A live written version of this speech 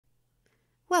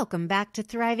Welcome back to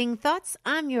Thriving Thoughts.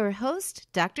 I'm your host,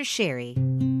 Dr. Sherri.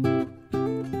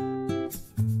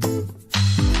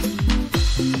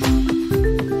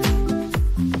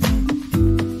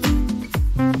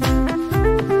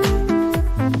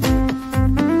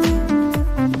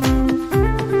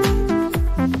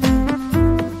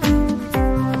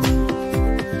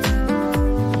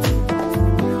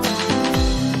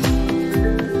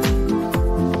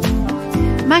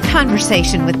 My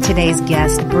conversation with today's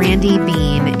guest, Brandie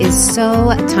Beane, is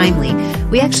so timely.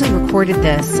 We actually recorded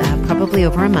this probably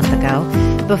over a month ago,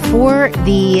 before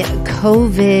the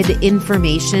COVID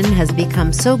information has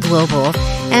become so global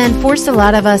and forced a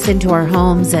lot of us into our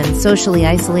homes and socially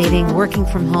isolating, working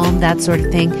from home, that sort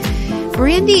of thing.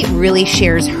 Brandie really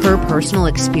shares her personal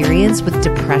experience with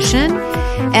depression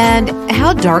and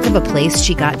how dark of a place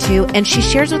she got to, and she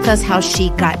shares with us how she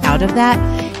got out of that,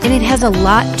 and it has a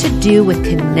lot to do with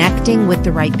connecting with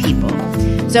the right people.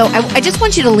 So I just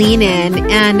want you to lean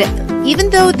in, and even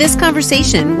though this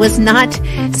conversation was not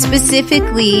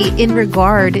specifically in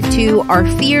regard to our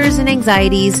fears and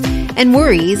anxieties and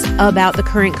worries about the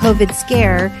current COVID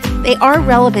scare, they are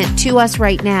relevant to us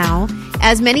right now,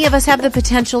 as many of us have the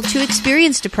potential to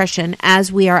experience depression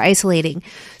as we are isolating.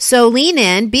 So lean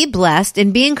in, be blessed,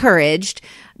 and be encouraged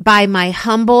by my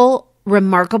humble,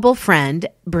 remarkable friend,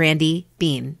 Brandie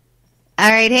Beane. All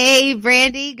right. Hey,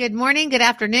 Brandie. Good morning. Good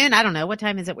afternoon. I don't know. What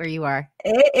time is it where you are?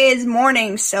 It is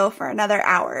morning still for another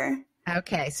hour.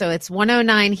 Okay. So it's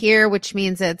 1:09 here, which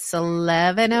means it's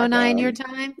 11:09 your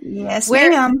time? Yes,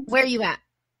 ma'am. Where are you at?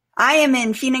 I am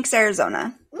in Phoenix,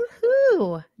 Arizona.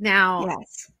 Woohoo. Now,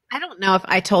 yes. I don't know if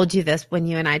I told you this when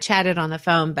you and I chatted on the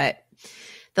phone, but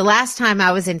the last time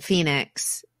I was in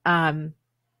Phoenix, I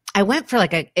went for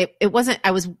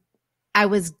I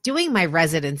was doing my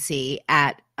residency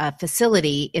at a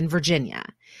facility in Virginia.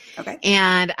 Okay.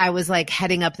 And I was like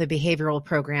heading up the behavioral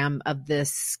program of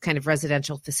this kind of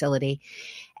residential facility.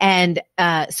 And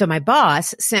so my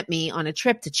boss sent me on a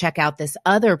trip to check out this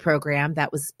other program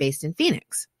that was based in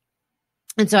Phoenix.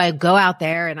 And so I go out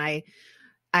there and I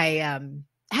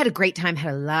had a great time,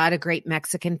 had a lot of great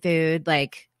Mexican food,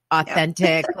 like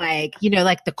authentic, like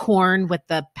the corn with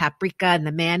the paprika and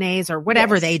the mayonnaise or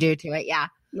whatever they do to it. Yeah.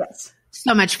 Yes.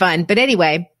 So much fun. But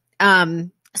anyway,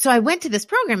 so I went to this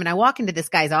program and I walk into this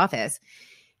guy's office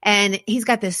and he's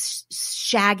got this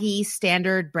shaggy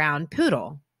standard brown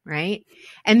poodle, right?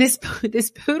 And this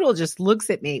poodle just looks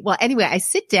at me. Well, anyway, I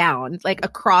sit down like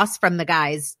across from the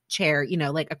guy's chair,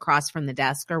 like across from the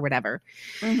desk or whatever.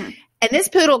 Mm-hmm. And this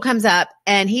poodle comes up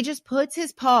and he just puts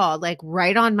his paw like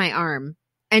right on my arm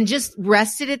and just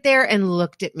rested it there and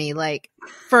looked at me like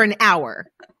for an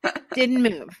hour. Didn't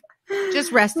move.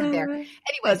 Just rested there. Anyway,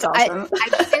 that's awesome.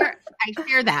 I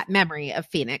share that memory of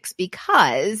Phoenix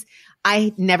because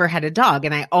I never had a dog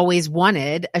and I always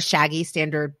wanted a shaggy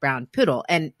standard brown poodle.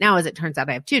 And now as it turns out,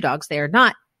 I have two dogs. They are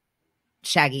not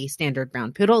shaggy standard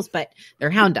brown poodles, but they're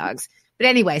hound dogs. But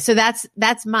anyway, so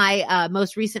that's my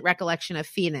most recent recollection of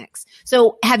Phoenix.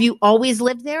 So have you always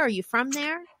lived there? Are you from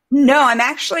there? No, I'm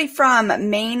actually from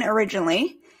Maine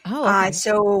originally. Oh, okay.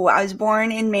 So I was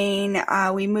born in Maine.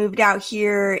 We moved out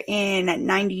here in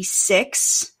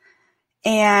 96.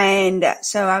 And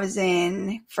so I was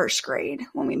in first grade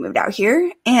when we moved out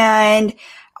here and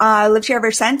lived here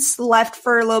ever since. Left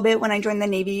for a little bit when I joined the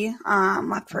Navy.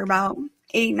 Left for about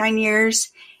 8-9 years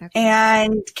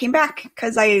and came back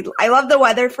because I love the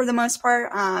weather for the most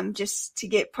part. Just to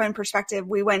get put in perspective,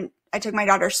 I took my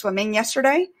daughter swimming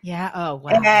yesterday. Yeah. Oh,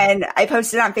 wow. And I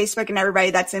posted on Facebook and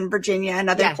everybody that's in Virginia and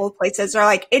other cold places are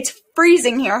like, it's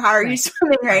freezing here. How are you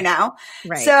swimming right now?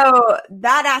 Right. So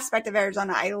that aspect of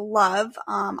Arizona, I love.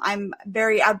 I'm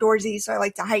very outdoorsy. So I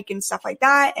like to hike and stuff like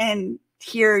that. And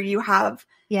here you have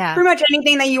pretty much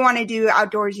anything that you want to do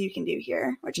outdoors you can do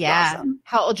here, which is awesome.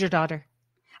 How old's your daughter?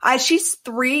 She's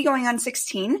 3 going on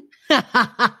 16.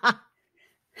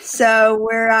 So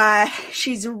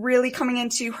she's really coming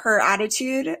into her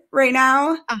attitude right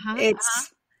now.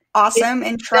 It's awesome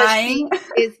and trying.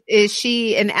 Is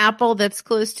she an apple that's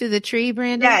close to the tree,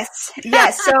 Brandie?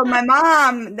 Yes. So my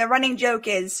mom, the running joke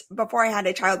is before I had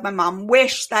a child, my mom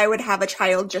wished that I would have a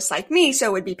child just like me. So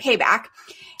it would be payback.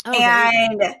 Oh,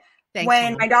 and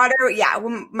when my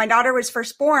daughter was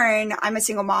first born, I'm a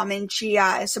single mom and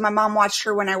so my mom watched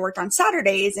her when I worked on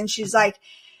Saturdays and she's like,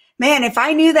 man, if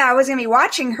I knew that I was going to be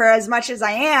watching her as much as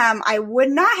I am, I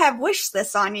would not have wished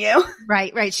this on you.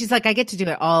 Right. She's like, I get to do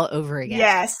it all over again.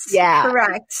 Yes. Yeah.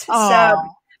 Correct. Aww.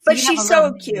 But she's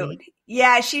so cute.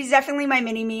 Yeah, she's definitely my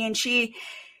mini me. And she,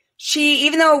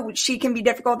 even though she can be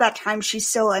difficult at times, she's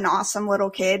still an awesome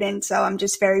little kid. And so I'm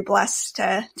just very blessed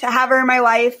to have her in my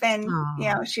life. And,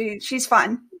 she's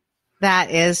fun.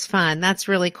 That is fun. That's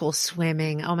really cool.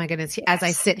 Swimming. Oh my goodness. Yes. As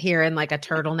I sit here in like a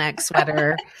turtleneck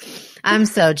sweater, I'm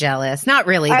so jealous. Not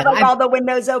really. I have Though. like all the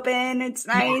windows open. It's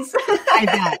nice.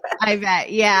 I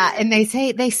bet. Yeah. And they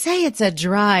say it's a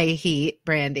dry heat,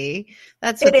 Brandie.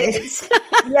 That's what it is.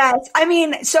 Yes. I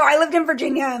mean, so I lived in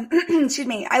Virginia. Excuse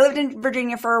me. I lived in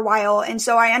Virginia for a while. And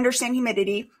so I understand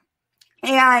humidity.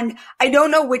 And I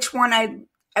don't know which one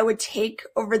I would take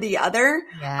over the other.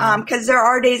 Yeah. Cause there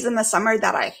are days in the summer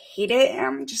that I hate it. And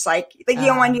I'm just like you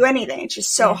don't want to do anything. It's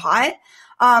just so hot.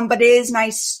 But it is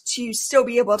nice to still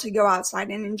be able to go outside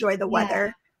and enjoy the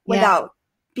weather without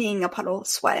being a puddle of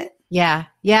sweat. Yeah.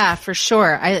 Yeah, for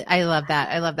sure. I love that.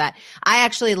 I love that. I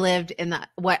actually lived in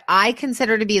what I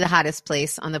consider to be the hottest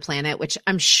place on the planet, which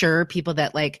I'm sure people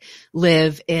that like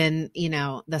live in,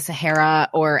 the Sahara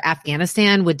or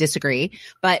Afghanistan would disagree.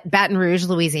 But Baton Rouge,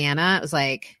 Louisiana, it was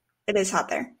like, it is hot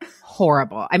there.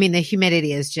 Horrible. I mean, the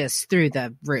humidity is just through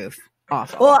the roof.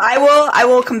 Awful. Well, I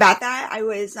will combat that. I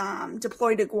was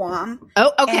deployed to Guam.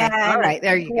 Oh, okay. All right.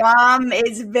 There you go. Guam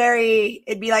is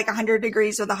it'd be like 100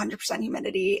 degrees with 100%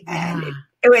 humidity. And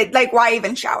it would like, why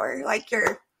even shower? Like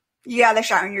you got to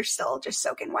shower and you're still just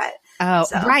soaking wet. Oh,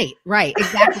 so. Right.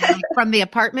 Exactly. Like from the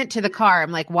apartment to the car,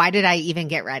 I'm like, why did I even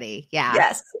get ready? Yeah.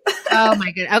 Yes. Oh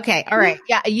my goodness. Okay. All right.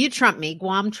 Yeah. You trump me.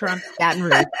 Guam trump Baton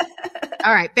Rouge.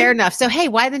 All right. Fair enough. So, hey,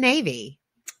 why the Navy?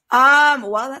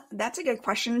 Well, that's a good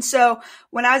question. So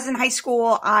when I was in high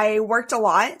school, I worked a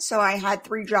lot. So I had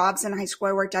 3 jobs in high school.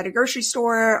 I worked at a grocery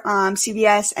store,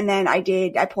 CVS, and then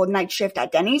I pulled night shift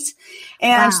at Denny's.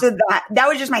 And so that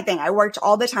was just my thing. I worked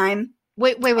all the time.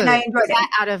 Wait. And I enjoyed that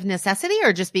out of necessity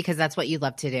or just because that's what you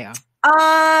love to do?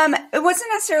 It wasn't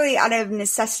necessarily out of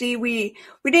necessity. We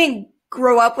didn't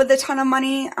grow up with a ton of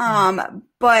money.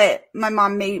 But my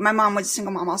mom was a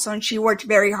single mom also, and she worked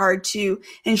very hard to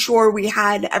ensure we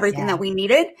had everything that we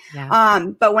needed. Yeah.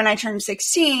 But when I turned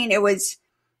 16, it was,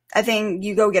 I think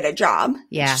you go get a job.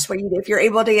 Yeah. That's just what you do. If you're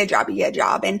able to get a job, you get a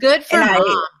job. And good for mom.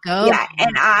 Yeah.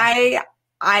 And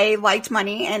I liked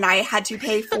money and I had to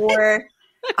pay for,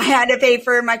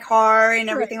 my car and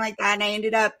everything like that. And I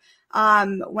ended up,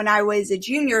 when I was a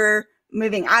junior,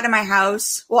 moving out of my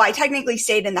house. Well, I technically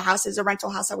stayed in the house as a rental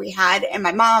house that we had, and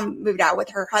my mom moved out with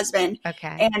her husband.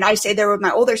 Okay. And I stayed there with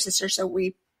my older sister, so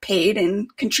we paid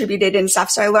and contributed and stuff.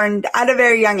 So I learned at a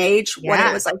very young age what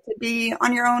it was like to be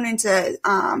on your own and to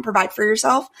provide for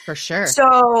yourself. For sure.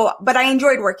 So, but I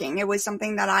enjoyed working. It was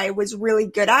something that I was really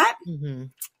good at. Mm-hmm.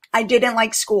 I didn't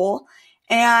like school.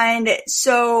 And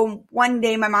so one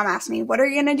day my mom asked me, what are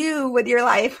you going to do with your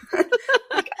life?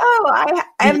 Like, I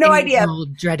have no idea.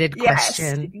 Dreaded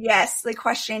question. Yes, the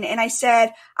question. And I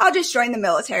said, I'll just join the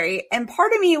military. And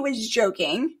part of me was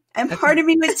joking and part of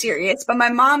me was serious, but my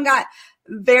mom got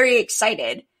very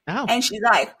excited. Oh. And she's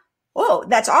like, whoa,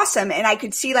 that's awesome. And I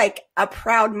could see like a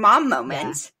proud mom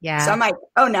moment. Yeah. So I'm like,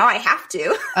 oh, now I have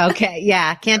to. Okay.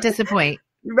 Yeah. Can't disappoint.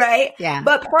 Right. Yeah.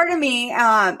 But part of me,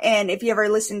 and if you ever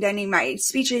listened to any of my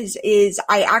speeches, is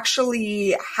I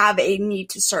actually have a need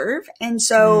to serve. And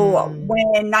so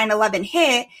when 9/11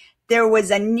 hit, there was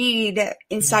a need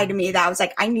inside of me that I was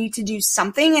like, I need to do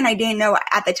something. And I didn't know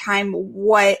at the time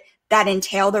what that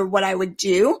entailed or what I would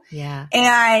do. Yeah.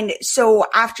 And so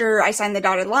after I signed the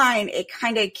dotted line, it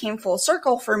kind of came full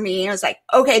circle for me. I was like,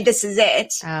 okay, this is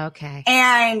it. Okay.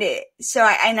 And so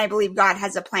I believe God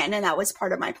has a plan, and that was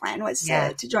part of my plan was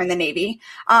to join the Navy.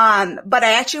 But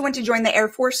I actually went to join the Air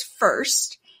Force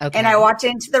first. Okay. And I walked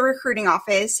into the recruiting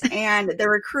office and the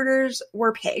recruiters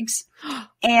were pigs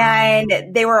and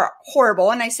they were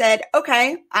horrible. And I said,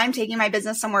 okay, I'm taking my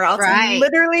business somewhere else. Right. And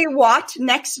literally walked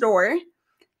next door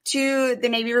to the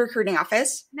Navy recruiting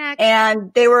office. Next.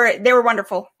 And they were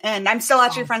wonderful. And I'm still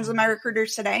actually friends with my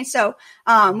recruiters today. So,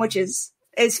 which is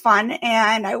fun.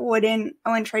 And I wouldn't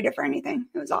trade it for anything.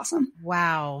 It was awesome.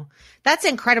 Wow. That's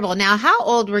incredible. Now, how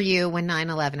old were you when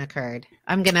 9/11 occurred?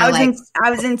 I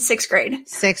was in 6th grade.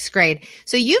 6th grade.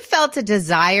 So you felt a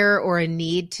desire or a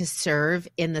need to serve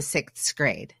in the 6th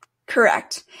grade.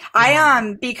 Correct.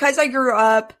 Yeah. Because I grew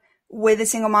up with a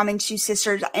single mom and 2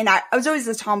 sisters, and I was always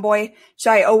a tomboy, so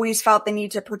I always felt the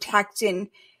need to protect and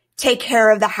take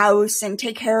care of the house and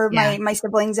take care of my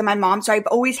siblings and my mom. So I've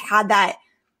always had that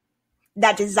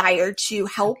desire to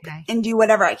help and do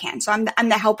whatever I can. So I'm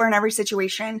the helper in every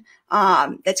situation.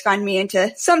 That's gotten me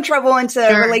into some trouble into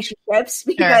relationships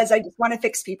because I just want to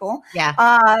fix people. Yeah.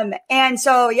 And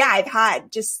so I've had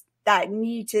just that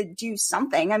need to do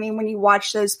something. I mean, when you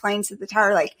watch those planes at the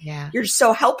tower, like you're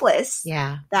so helpless.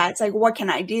 Yeah. That's like, what can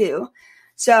I do?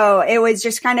 So it was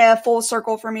just kind of full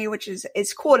circle for me, which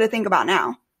is cool to think about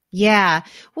now. Yeah.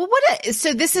 Well,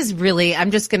 so this is really, I'm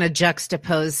just going to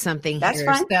juxtapose something That's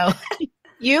here. Fine. So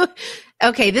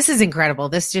Okay, this is incredible.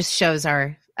 This just shows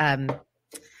our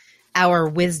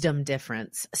wisdom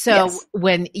difference. So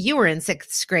when you were in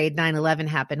sixth grade, 9/11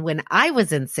 happened. When I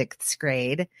was in sixth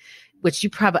grade, which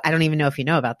I don't even know if you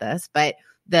know about this, but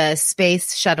the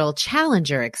Space Shuttle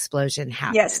Challenger explosion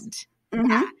happened. Yes.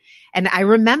 Mm-hmm. Yeah. And I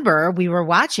remember we were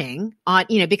watching on,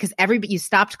 because you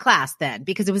stopped class then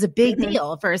because it was a big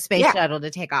deal for a space shuttle to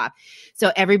take off. So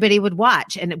everybody would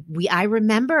watch. And I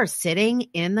remember sitting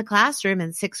in the classroom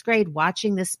in sixth grade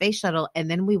watching the space shuttle, and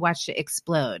then we watched it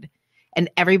explode. And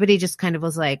everybody just kind of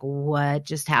was like, what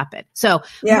just happened? So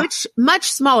much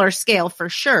smaller scale for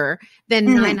sure than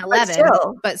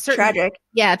 9/11, but certainly, tragic.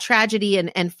 Yeah, tragedy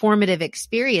and formative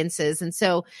experiences. And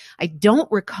so I don't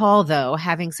recall though,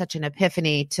 having such an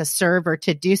epiphany to serve or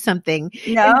to do something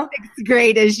in sixth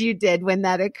grade as you did when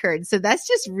that occurred. So that's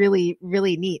just really,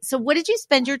 really neat. So what did you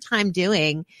spend your time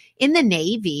doing in the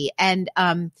Navy? And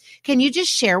can you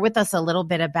just share with us a little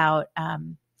bit about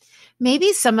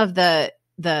maybe some of the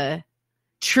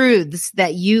truths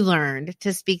that you learned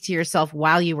to speak to yourself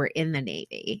while you were in the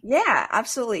Navy? Yeah,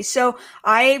 absolutely. So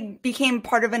I became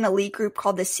part of an elite group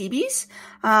called the Seabees.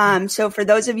 So for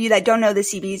those of you that don't know the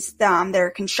Seabees, they're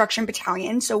a construction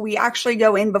battalion. So we actually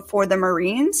go in before the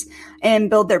Marines and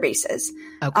build their bases.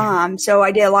 Okay. So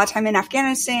I did a lot of time in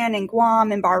Afghanistan and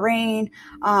Guam and Bahrain,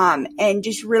 and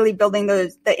just really building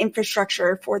the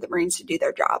infrastructure for the Marines to do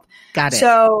their job. Got it.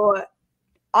 So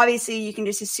obviously, you can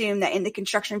just assume that in the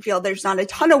construction field, there's not a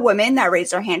ton of women that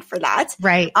raise their hand for that.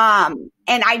 Right. And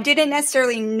I didn't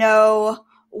necessarily know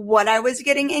what I was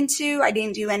getting into. I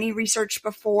didn't do any research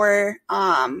before.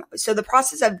 So the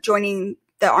process of joining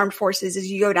the armed forces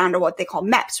is you go down to what they call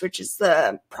MEPS, which is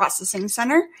the processing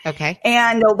center. Okay.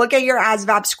 And they'll look at your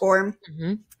ASVAB score.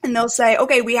 Mm-hmm. And they'll say,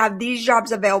 okay, we have these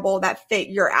jobs available that fit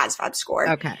your ASVAB score.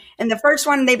 Okay. And the first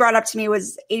one they brought up to me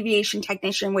was aviation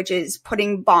technician, which is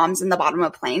putting bombs in the bottom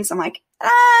of planes. I'm like,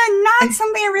 not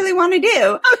something I really want to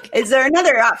do. Okay. Is there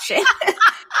another option?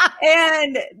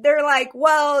 And they're like,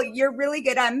 well, you're really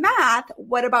good at math.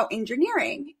 What about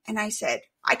engineering? And I said,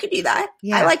 I could do that.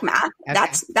 Yeah. I like math.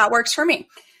 Okay. That works for me.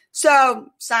 So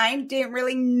signed, didn't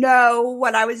really know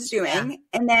what I was doing. Yeah.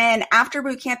 And then after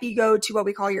boot camp, you go to what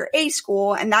we call your A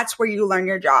school, and that's where you learn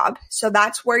your job. So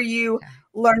that's where you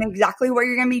learn exactly what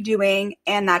you're going to be doing.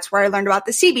 And that's where I learned about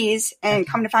the Seabees, and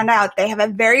come to find out they have a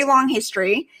very long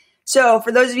history. So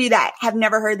for those of you that have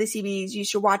never heard the Seabees, you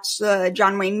should watch the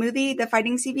John Wayne movie, The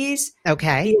Fighting Seabees.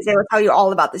 Okay. Because they will tell you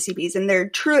all about the Seabees, and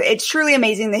it's truly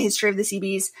amazing, the history of the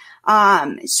Seabees.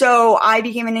 So I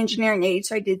became an engineering aide.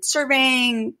 So I did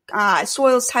surveying,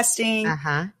 soils testing.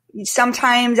 Uh-huh.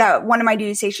 Sometimes at one of my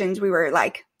duty stations, we were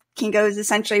like Kinkos,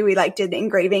 essentially. We did the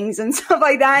engravings and stuff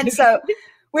like that. So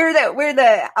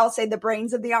we're I'll say the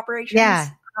brains of the operations. Yeah.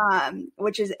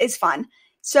 Which is fun.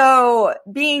 So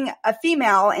being a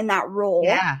female in that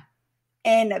role,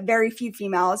 and very few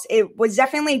females, it was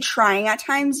definitely trying at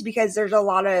times, because there's a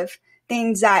lot of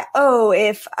things that,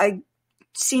 if a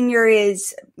senior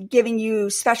is giving you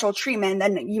special treatment,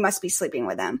 then you must be sleeping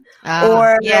with them.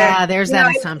 There's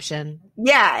that assumption.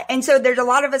 Yeah. And so there's a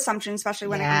lot of assumptions, especially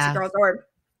when it comes to girls,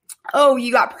 or,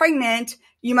 you got pregnant,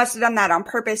 you must have done that on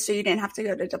purpose so you didn't have to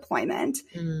go to deployment.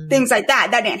 Things like that.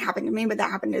 That didn't happen to me, but that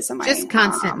happened to some of my just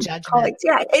constant judgment. Colleagues.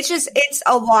 Yeah, it's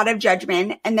a lot of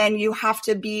judgment. And then you have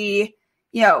to be,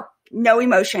 no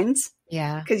emotions.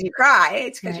 Yeah. Because you cry.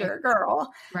 It's because you're a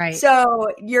girl. Right. So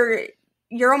you're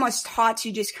almost taught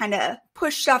to just kind of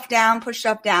push stuff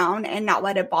down and not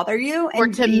let it bother you. Or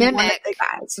to mimic the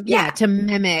guys. Yeah. To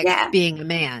mimic being a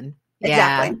man.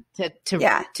 Exactly.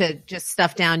 To just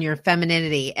stuff down your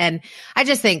femininity. And I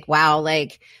just think, wow,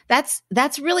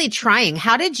 that's really trying.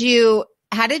 How did you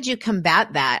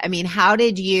combat that? I mean, how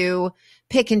did you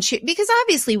pick and choose? Because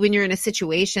obviously when you're in a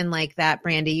situation like that,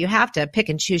 Brandie, you have to pick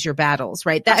and choose your battles,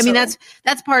 right? I mean, that's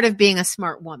part of being a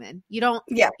smart woman. You don't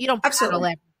battle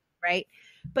everything, right?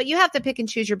 But you have to pick and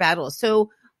choose your battles. So,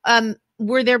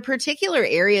 were there particular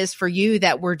areas for you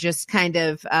that were just kind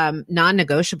of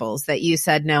non-negotiables that you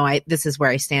said, no, this is where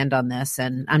I stand on this,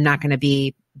 and I'm not going to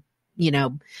be,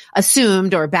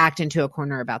 assumed or backed into a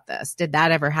corner about this? Did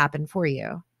that ever happen for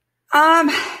you?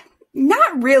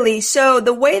 Not really. So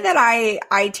the way that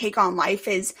I take on life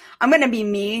is I'm going to be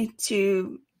me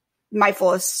to my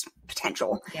fullest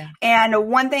potential. Yeah. And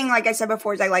one thing, like I said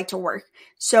before, is I like to work.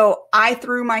 So I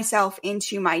threw myself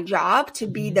into my job to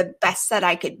be the best that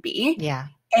I could be. Yeah.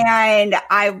 And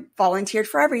I volunteered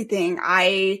for everything.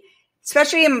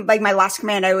 Especially in my last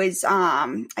command, I did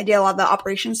a lot of the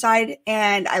operations side,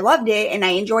 and I loved it and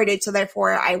I enjoyed it. So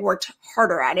therefore I worked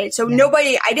harder at it. So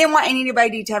I didn't want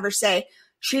anybody to ever say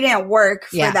she didn't work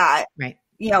for that,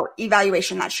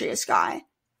 evaluation that she just got.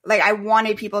 like I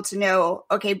wanted people to know,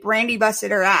 okay, Brandie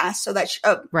busted her ass so that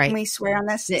can we swear on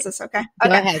this? Is this okay? Go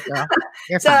ahead, girl.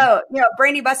 You're so, fine.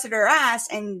 Brandie busted her ass,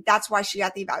 and that's why she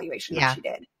got the evaluation that she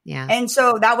did. Yeah. And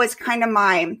so that was kind of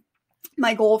my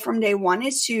goal from day one,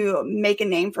 is to make a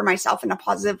name for myself in a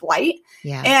positive light.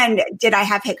 Yeah. And did I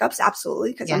have hiccups?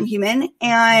 Absolutely. Because I'm human.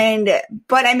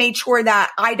 But I made sure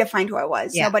that I defined who I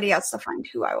was. Yeah. Nobody else defined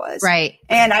who I was. Right.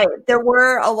 And there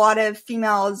were a lot of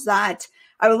females that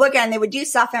I would look at and they would do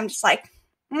stuff. And I'm just like,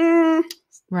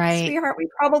 right. Sweetheart, we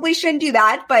probably shouldn't do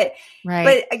that. But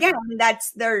again,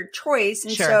 that's their choice.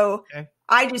 And so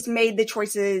I just made the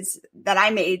choices that I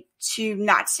made to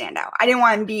not stand out. I didn't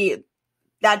want to be,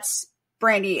 that's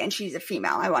Brandie and she's a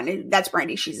female. That's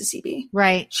Brandie. She's a CB.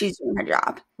 Right. She's doing her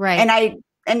job. Right.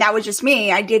 And that was just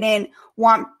me. I didn't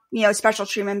want, special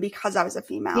treatment because I was a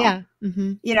female. Yeah.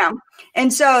 Mm-hmm.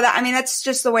 And so that's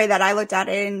just the way that I looked at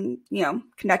it and,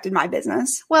 conducted my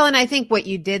business. Well, and I think what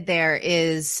you did there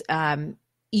is,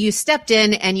 you stepped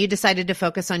in and you decided to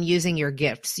focus on using your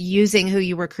gifts, using who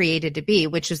you were created to be,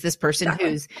 which is this person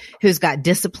who's got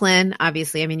discipline.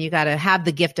 Obviously, you got to have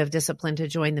the gift of discipline to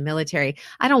join the military.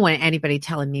 I don't want anybody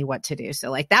telling me what to do.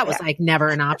 So that was never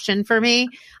an option for me.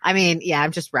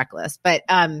 I'm just reckless, but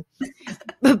I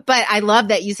love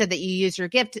that you said that you use your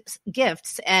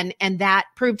gifts and that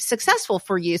proved successful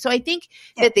for you. So I think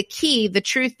that the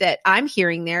truth that I'm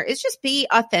hearing there is just be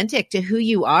authentic to who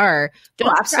you are.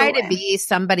 Don't try to be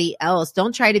somebody else.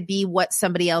 Don't try to be what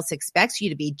somebody else expects you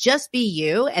to be. Just be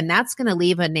you. And that's going to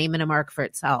leave a name and a mark for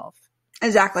itself.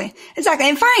 Exactly.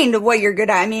 And find what you're good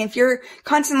at. if you're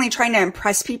constantly trying to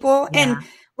impress people and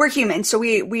we're human. So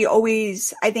we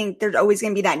always, I think there's always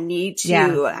going to be that need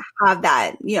to have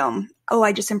that,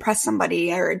 I just impressed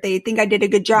somebody or they think I did a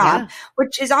good job,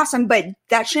 which is awesome, but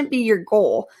that shouldn't be your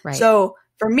goal. Right. So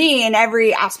for me, in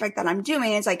every aspect that I'm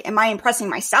doing, it's am I impressing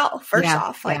myself first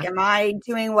off? Am I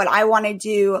doing what I want to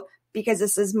do because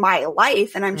this is my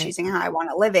life and I'm choosing how I want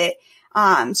to live it?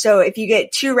 So if you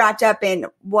get too wrapped up in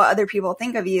what other people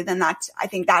think of you, then I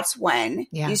think that's when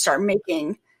you start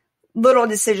making little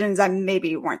decisions that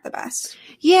maybe weren't the best.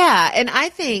 Yeah. And I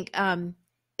think,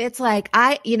 it's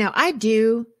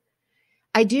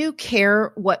I do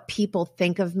care what people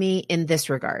think of me in this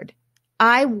regard.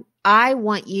 I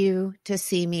want you to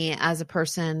see me as a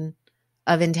person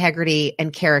of integrity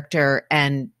and character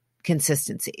and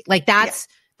consistency.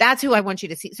 That's who I want you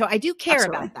to see. So I do care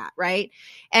about that. Right.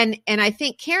 And I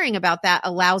think caring about that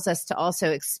allows us to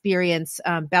also experience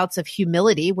bouts of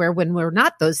humility where when we're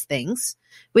not those things,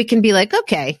 we can be like,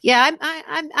 okay,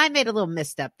 I made a little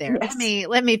misstep there. Yes.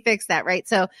 Let me fix that. Right.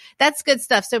 So that's good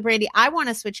stuff. So Brandie, I want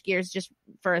to switch gears just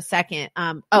for a second.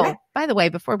 By the way,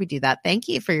 before we do that, thank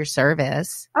you for your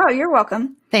service. Oh, you're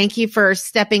welcome. Thank you for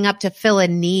stepping up to fill a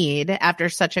need after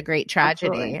such a great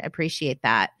tragedy. Absolutely. I appreciate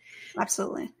that.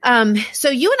 Absolutely. So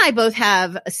you and I both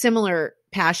have similar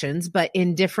passions, but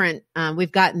in different,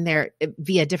 we've gotten there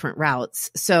via different routes.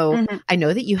 So I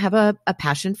know that you have a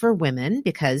passion for women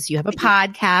because you have a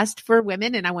podcast for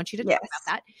women, and I want you to talk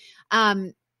about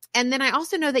that. And then I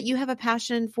also know that you have a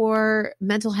passion for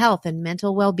mental health and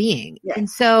mental well-being. Yes. And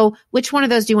so which one of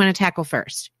those do you want to tackle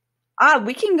first?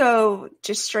 We can go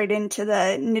just straight into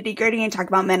the nitty-gritty and talk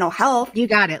about mental health. You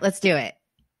got it. Let's do it.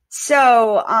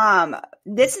 So,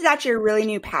 this is actually a really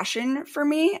new passion for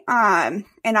me. And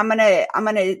I'm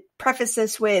going to preface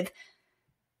this with,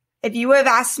 if you would have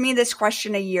asked me this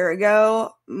question a year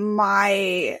ago,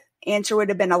 my answer would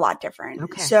have been a lot different.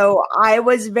 Okay. So I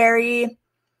was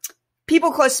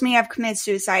people close to me have committed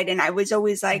suicide. And I was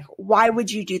always like, why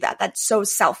would you do that? That's so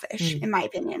selfish, in my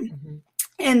opinion. Mm-hmm.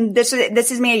 And this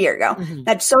is me a year ago. Mm-hmm.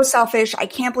 That's so selfish. I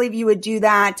can't believe you would do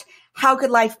that. How could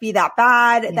life be that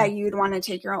bad that you would want to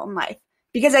take your own life?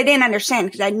 Because I didn't understand,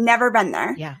 because I'd never been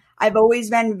there. Yeah. I've always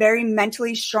been very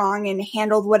mentally strong and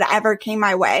handled whatever came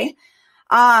my way.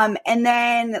 And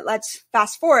then let's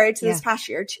fast forward to this past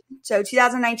year. So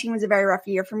 2019 was a very rough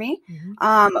year for me.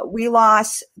 Mm-hmm. We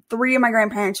lost 3 of my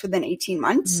grandparents within 18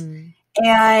 months. Mm.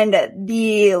 And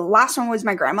the last one was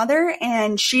my grandmother,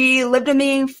 and she lived with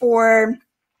me for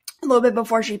a little bit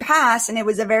before she passed, and it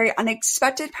was a very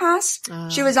unexpected pass.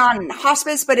 She was on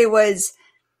hospice, but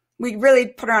we really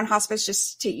put her on hospice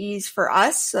just to ease for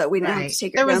us, so we didn't have to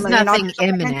take her. There was nothing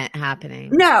imminent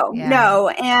happening. No.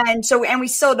 And we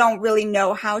still don't really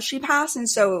know how she passed, and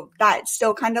so that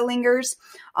still kind of lingers.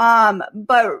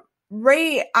 But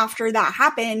right after that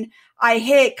happened, I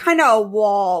hit kind of a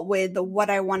wall with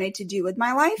what I wanted to do with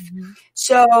my life. Mm-hmm.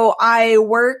 So I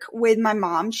work with my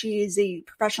mom. She is a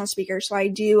professional speaker, so I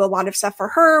do a lot of stuff for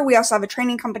her. We also have a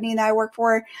training company that I work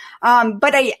for.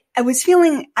 But I was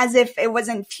feeling as if it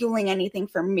wasn't fueling anything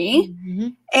for me. Mm-hmm.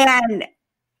 And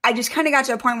I just kind of got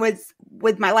to a point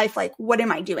with my life, like, what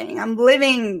am I doing? I'm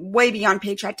living way beyond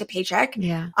paycheck to paycheck.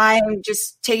 Yeah. I'm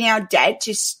just taking out debt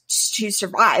to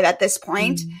survive at this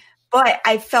point. But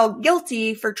I felt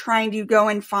guilty for trying to go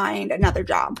and find another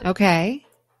job. Okay.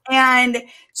 And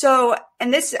so,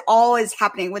 and this all is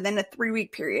happening within a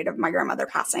 3-week period of my grandmother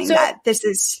passing, that this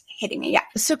is hitting me. Yeah.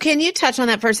 So can you touch on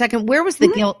that for a second? Where was the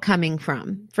guilt coming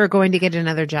from for going to get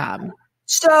another job?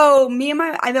 So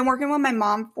I've been working with my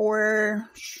mom for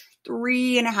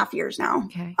 3.5 years now.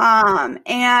 Okay.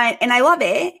 And I love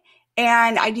it,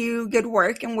 and I do good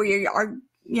work, and we are,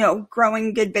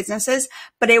 growing good businesses,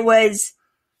 but it was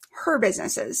her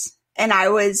businesses. And I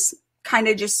was kind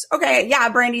of just, okay, yeah,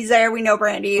 Brandie's there. We know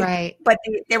Brandie, right? But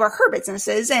they were her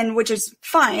businesses, and which is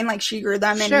fine. Like, she grew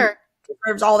them and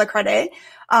deserves all the credit.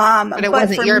 But it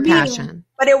wasn't your passion.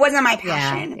 But it wasn't my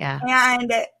passion. Yeah.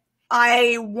 And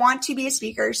I want to be a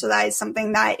speaker. So that is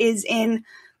something that is in,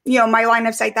 my line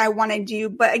of sight that I want to do.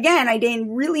 But again, I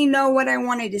didn't really know what I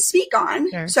wanted to speak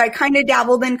on. Sure. So I kind of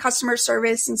dabbled in customer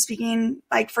service and speaking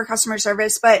like for customer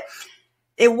service, but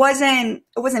it wasn't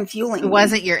fueling me. It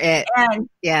wasn't your it. And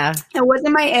yeah. It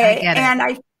wasn't my it.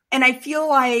 And I feel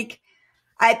like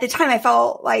at the time I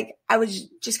felt like I was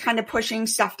just kind of pushing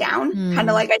stuff down. Kind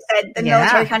of like I said, the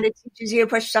military kind of teaches you to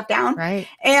push stuff down. Right.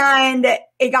 And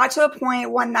it got to a point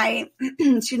one night,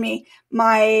 excuse me,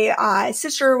 my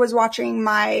sister was watching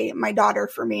my daughter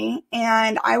for me,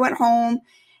 and I went home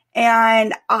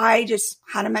and I just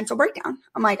had a mental breakdown.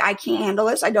 I'm like, I can't handle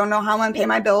this. I don't know how I'm going to pay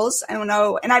my bills. I don't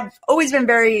know. And I've always been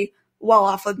very well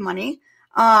off with money.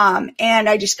 And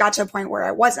I just got to a point where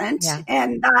I wasn't. Yeah.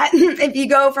 And that if you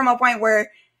go from a point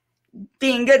where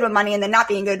being good with money and then not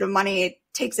being good with money, it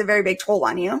takes a very big toll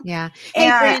on you. Yeah. Hey,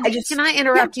 and can I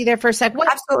interrupt you there for a sec?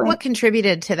 Absolutely. What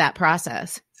contributed to that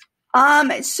process?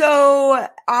 So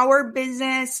our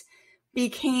business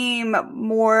became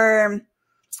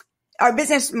our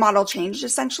business model changed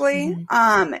essentially,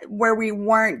 where we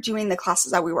weren't doing the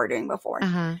classes that we were doing before.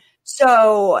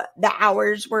 So the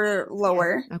hours were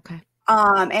lower. Yeah. Okay.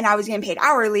 And I was getting paid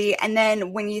hourly. And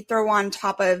then when you throw on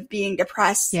top of being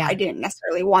depressed, I didn't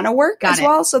necessarily want to work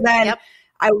well. So then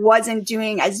I wasn't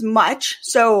doing as much.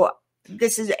 So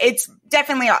it's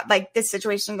definitely like this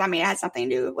situation. I mean, it has nothing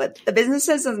to do with the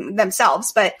businesses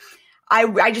themselves, but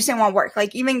I just didn't want to work.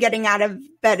 Like, even getting out of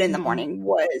bed in the morning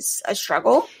was a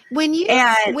struggle. When you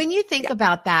think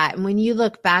about that, and when you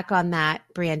look back on that,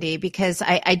 Brandie, because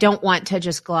I don't want to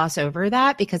just gloss over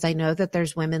that, because I know that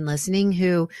there's women listening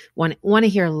who want to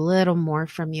hear a little more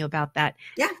from you about that.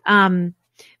 Yeah.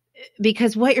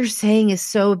 Because what you're saying is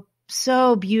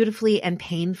so beautifully and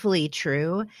painfully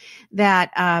true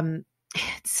that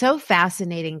it's so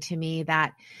fascinating to me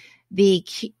that the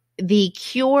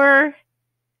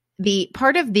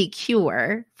part of the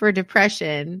cure for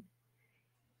depression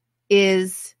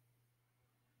is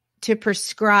to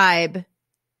prescribe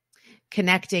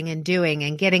connecting and doing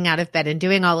and getting out of bed and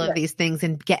doing all of these things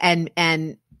and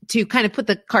to kind of put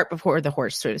the cart before the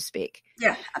horse, so to speak.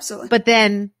 Yeah, absolutely. But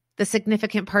then the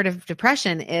significant part of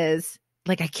depression is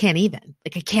like, I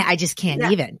just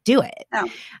can't even do it.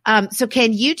 No. So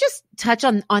can you just touch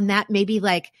on that? Maybe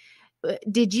like,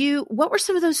 what were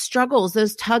some of those struggles,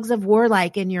 those tugs of war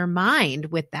like in your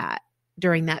mind with that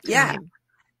during that time? Yeah.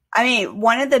 I mean,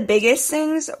 one of the biggest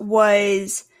things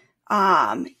was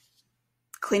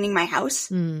cleaning my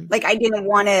house. Like, I didn't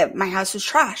want to, my house was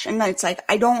trash. And then it's like,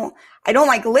 I don't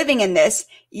like living in this,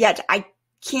 yet I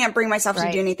can't bring myself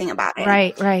to do anything about it.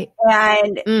 Right.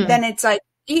 And then it's like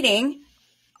eating.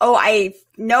 Oh, I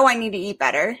know I need to eat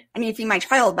better. I need to feed my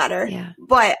child better. Yeah.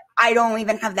 But I don't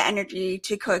even have the energy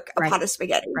to cook a pot of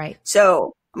spaghetti. Right.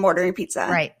 So I'm ordering pizza.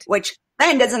 Right. Which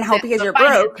then doesn't help because you're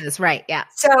broke. Right. Yeah.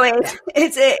 So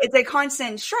it's a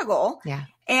constant struggle. Yeah.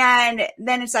 And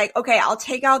then it's like, okay, I'll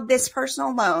take out this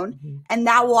personal loan and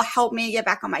that will help me get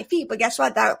back on my feet. But guess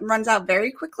what? That runs out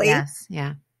very quickly. Yes.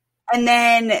 Yeah. And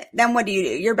then what do?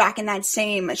 You're back in that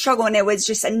same struggle. And it was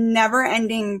just a never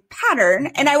ending pattern.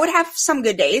 And I would have some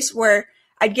good days where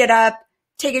I'd get up,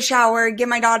 take a shower, get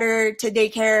my daughter to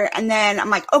daycare. And then I'm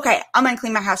like, okay, I'm going to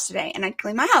clean my house today. And I'd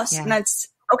clean my house. Yeah. And that's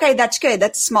okay. That's good.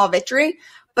 That's a small victory.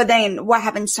 But then what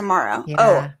happens tomorrow? Yeah.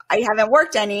 Oh, I haven't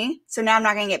worked any. So now I'm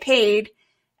not going to get paid.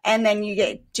 And then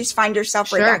you just find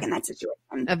yourself right back in that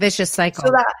situation. A vicious cycle.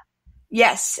 So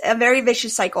yes, a very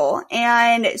vicious cycle.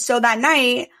 And so that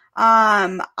night,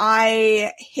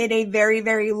 I hit a very,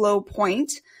 very low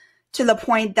point, to the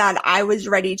point that I was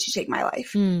ready to take my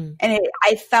life. And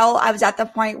I felt I was at the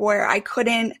point where I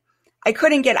couldn't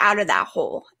get out of that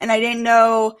hole. And I didn't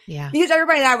know, because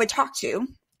everybody that I would talk to,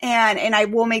 and I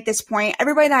will make this point,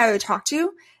 everybody that I would talk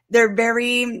to, they're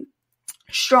very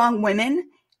strong women,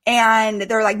 And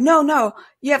they're like, no,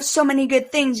 you have so many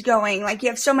good things going. Like you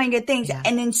have so many good things. Yeah.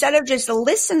 And instead of just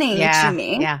listening to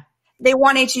me, Yeah. they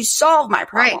wanted to solve my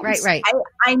problems. Right.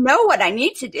 I know what I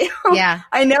need to do. Yeah.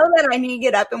 I know that I need to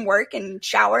get up and work and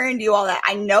shower and do all that.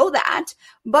 I know that.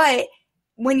 But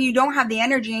when you don't have the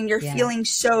energy and you're feeling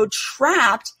so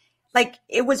trapped, like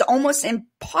it was almost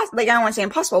impossible. Like I don't want to say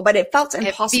impossible, but it felt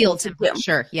impossible to do.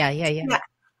 Sure. Yeah.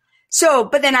 So,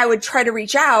 but then I would try to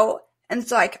reach out. And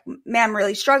it's like, man, I'm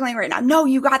really struggling right now. No,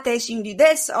 you got this. You can do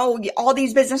this. Oh, all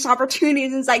these business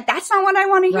opportunities. And it's like, that's not what I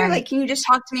want to hear. Right. Like, can you just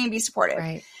talk to me and be supportive?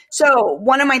 Right. So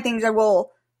one of my things I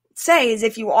will say is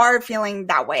if you are feeling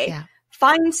that way,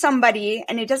 find somebody,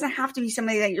 and it doesn't have to be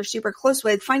somebody that you're super close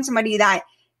with. Find somebody that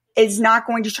is not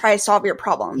going to try to solve your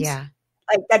problems. Yeah.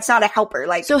 Like that's not a helper.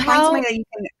 Like so find somebody that you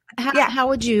can.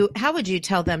 How would you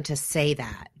tell them to say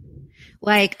that?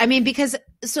 Like, I mean, because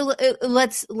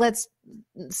let's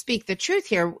speak the truth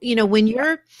here. You know, when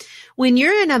you're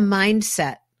in a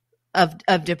mindset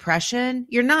of depression,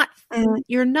 you're not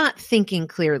thinking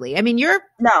clearly. I mean, you're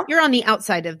on the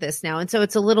outside of this now. And so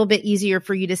it's a little bit easier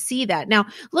for you to see that. Now,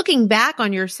 looking back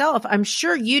on yourself, I'm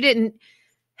sure you didn't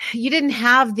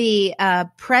have the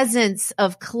presence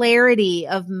of clarity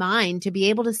of mind to be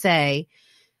able to say,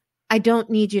 I don't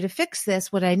need you to fix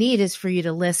this. What I need is for you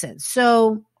to listen.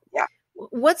 So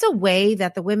what's a way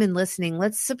that the women listening,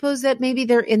 let's suppose that maybe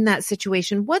they're in that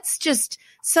situation. What's just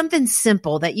something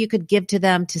simple that you could give to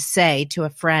them to say to a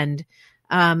friend,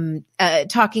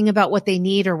 talking about what they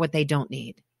need or what they don't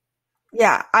need?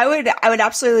 Yeah, I would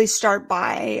absolutely start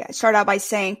out by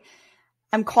saying,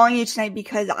 I'm calling you tonight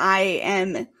because I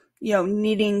am,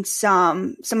 needing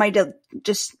somebody to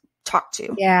just talk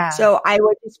to. Yeah. So I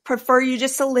would just prefer you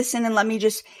just to listen and let me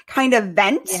just kind of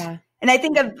vent. Yeah. And I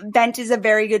think a vent is a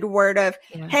very good word of,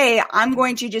 hey, I'm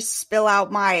going to just spill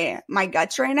out my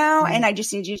guts right now. And I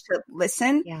just need you to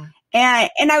listen. Yeah.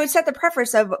 And I would set the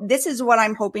preface of this is what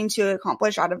I'm hoping to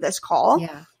accomplish out of this call.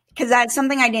 Yeah. Because that's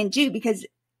something I didn't do because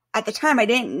at the time I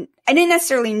didn't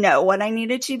necessarily know what I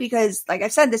needed to because like I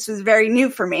said, this was very new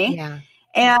for me. Yeah.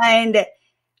 And,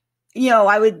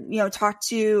 I would, talk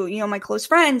to, my close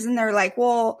friends and they're like,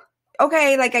 well,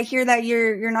 okay, like I hear that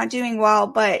you're not doing well,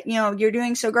 but you're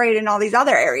doing so great in all these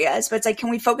other areas. But it's like, can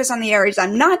we focus on the areas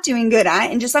I'm not doing good at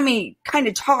and just let me kind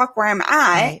of talk where I'm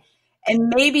at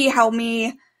and maybe help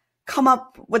me come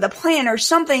up with a plan or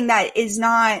something that is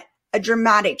not a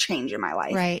dramatic change in my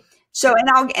life. Right. So,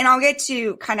 and I'll get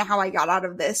to kind of how I got out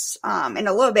of this, in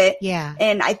a little bit. Yeah.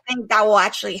 And I think that will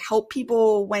actually help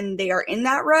people when they are in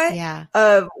that rut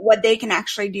of what they can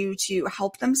actually do to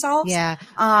help themselves. Yeah.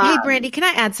 Hey, Brandie, can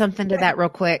I add something to that real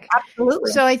quick?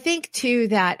 Absolutely. So I think too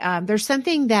that, there's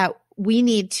something that we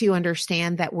need to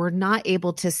understand that we're not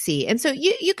able to see. And so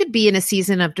you could be in a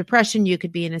season of depression. You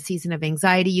could be in a season of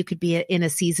anxiety. You could be in a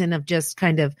season of just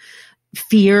kind of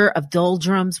fear, of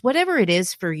doldrums, whatever it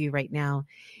is for you right now.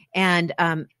 And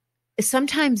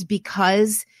sometimes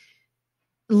because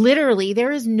literally there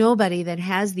is nobody that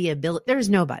has the ability, there's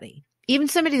nobody, even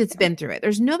somebody that's been through it,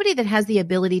 there's nobody that has the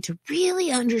ability to really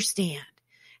understand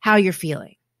how you're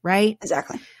feeling, right?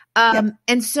 Exactly.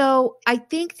 And so I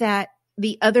think that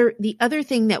the other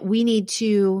thing that we need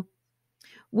to,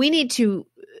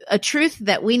 a truth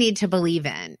that we need to believe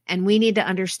in and we need to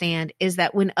understand is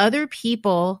that when other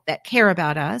people that care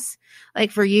about us,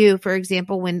 like for you, for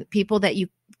example, when people that you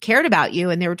cared about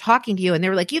you and they were talking to you and they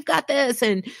were like, you've got this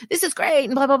and this is great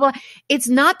and blah, blah, blah. It's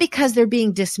not because they're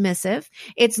being dismissive.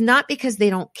 It's not because they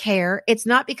don't care. It's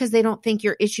not because they don't think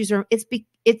your issues are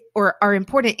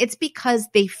important. It's because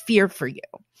they fear for you.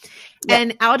 Yep.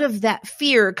 And out of that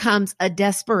fear comes a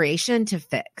desperation to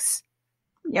fix.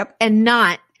 Yep. And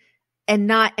not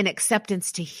an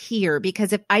acceptance to hear,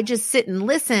 because if I just sit and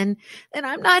listen, then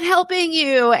I'm not helping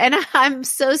you and I'm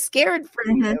so scared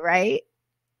for you, right?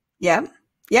 Yeah.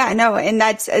 Yeah, I know. And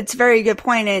it's a very good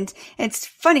point. And it's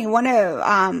funny. One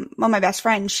of my best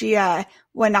friends, she,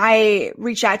 when I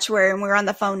reached out to her and we were on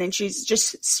the phone and she's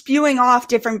just spewing off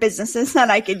different businesses that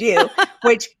I could do,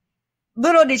 which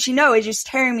little did she know is just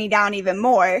tearing me down even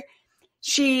more.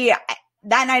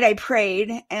 That night I prayed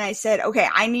and I said, okay,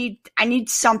 I need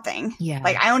something. Yeah.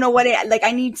 Like, I don't know what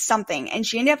I need something. And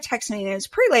she ended up texting me and it was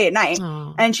pretty late at night.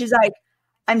 Aww. And she's like,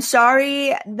 I'm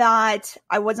sorry that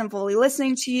I wasn't fully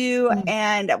listening to you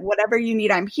and whatever you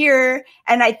need, I'm here.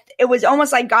 And it was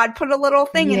almost like God put a little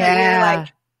thing in there.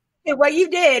 Like, hey, what you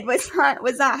did was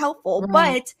not helpful,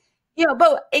 but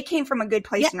it came from a good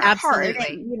place in our heart.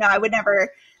 And, I would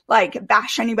never like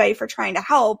bash anybody for trying to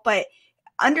help, but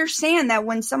understand that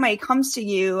when somebody comes to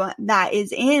you that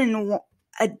is in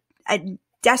a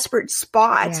desperate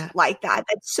spot like that.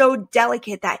 That's so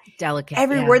delicate that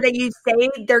every word that you say,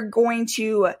 they're going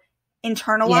to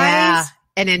internalize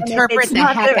and interpret the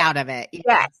heck out of it.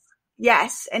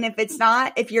 Yes. And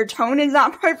if your tone is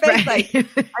not perfect, like,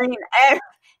 I mean,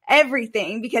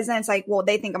 everything, because then it's like, well,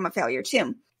 they think I'm a failure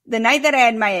too. The night that I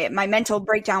had my mental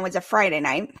breakdown was a Friday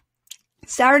night.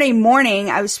 Saturday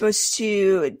morning, I was supposed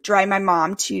to drive my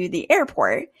mom to the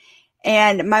airport.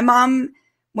 And my mom,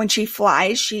 when she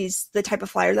flies, she's the type of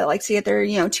flyer that likes to get there,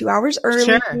 2 hours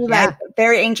early. Like,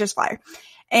 very anxious flyer.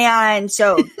 And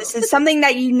so this is something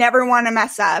that you never want to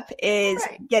mess up, is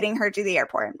getting her to the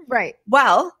airport. Right.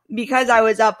 Well, because I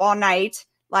was up all night,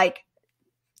 like,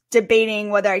 debating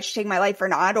whether I should take my life or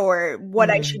not, or what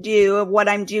I should do, what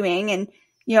I'm doing, and,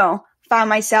 found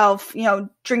myself,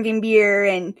 drinking beer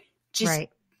and just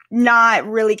not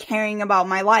really caring about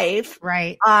my life.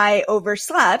 Right. I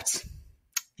overslept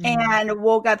and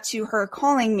woke up to her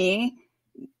calling me,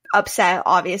 upset,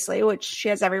 obviously, which she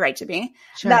has every right to be,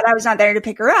 that I was not there to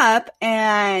pick her up,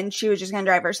 and she was just going to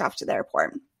drive herself to the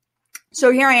airport.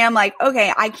 So here I am, like,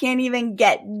 okay, I can't even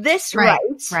get this right.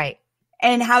 Right.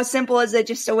 And how simple is it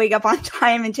just to wake up on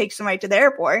time and take somebody to the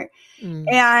airport?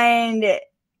 And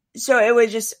so it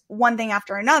was just one thing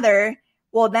after another.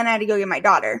 Well, then I had to go get my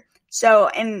daughter. So,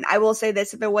 and I will say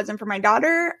this, if it wasn't for my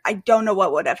daughter, I don't know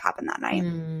what would have happened that night.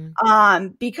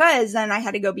 Because then I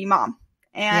had to go be mom.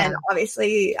 And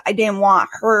obviously I didn't want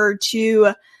her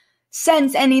to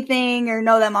sense anything or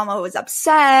know that mama was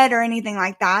upset or anything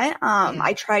like that.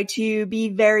 I try to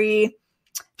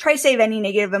try to save any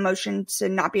negative emotion to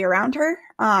not be around her.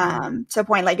 To a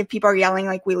point, like, if people are yelling,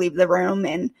 like, we leave the room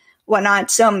and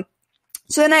whatnot. So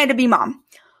then I had to be mom.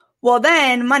 Well,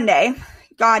 then Monday,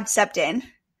 God stepped in.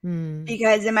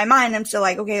 Because in my mind, I'm still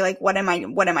like, okay, like, what am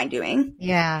I doing?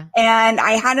 Yeah. And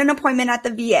I had an appointment at the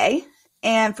VA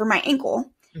and for my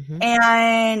ankle.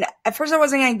 And at first I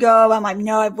wasn't going to go. I'm like,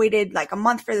 no, I've waited like a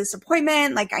month for this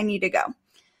appointment. Like, I need to go.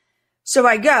 So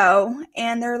I go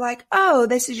and they're like, oh,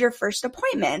 this is your first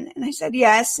appointment. And I said,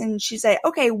 yes. And she said,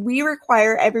 okay, we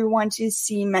require everyone to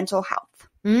see mental health.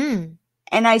 And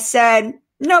I said,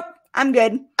 nope, I'm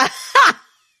good.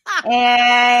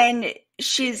 And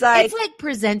she's like, it's like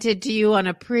presented to you on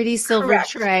a pretty silver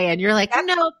tray. And you're like,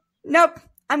 nope,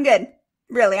 I'm good.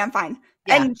 Really, I'm fine.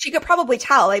 Yeah. And she could probably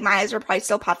tell, like, my eyes were probably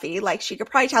still puffy. Like, she could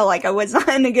probably tell, like, I was not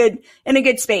in a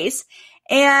good space.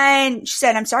 And she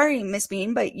said, I'm sorry, Miss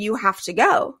Beane, but you have to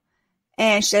go.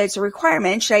 And she said, it's a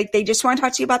requirement. They just want to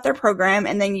talk to you about their program,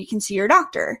 and then you can see your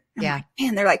doctor. I'm like,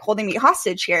 man, they're like holding me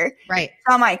hostage here. Right.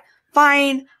 So I'm like,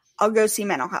 fine, I'll go see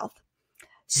mental health.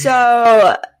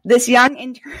 So this young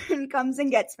intern comes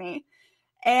and gets me,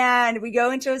 and we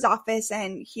go into his office,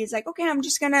 and he's like, okay, I'm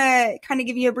just going to kind of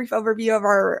give you a brief overview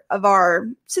of our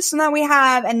system that we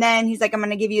have. And then he's like, I'm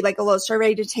going to give you like a little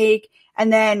survey to take.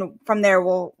 And then from there,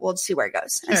 we'll see where it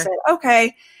goes. Sure. I said,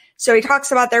 okay. So he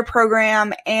talks about their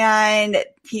program, and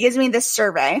he gives me this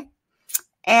survey.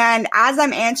 And as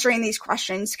I'm answering these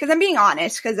questions, because I'm being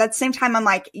honest, because at the same time, I'm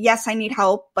like, yes, I need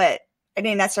help, but I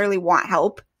didn't necessarily want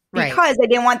help because I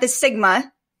didn't want the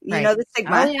stigma. You know, the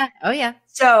stigma. Oh, yeah.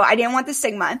 So I didn't want the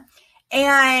stigma.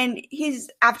 And he's,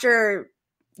 after,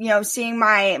 seeing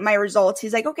my results,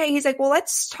 he's like, okay. He's like, well,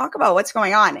 let's talk about what's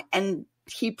going on. And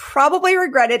he probably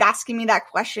regretted asking me that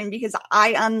question because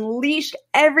I unleashed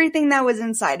everything that was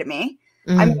inside of me.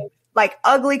 I mean, like,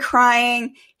 ugly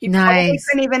crying. He probably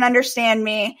couldn't even understand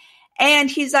me. And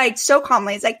he's like, so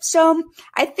calmly, he's like, so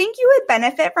I think you would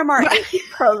benefit from our AP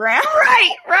program.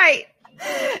 Right.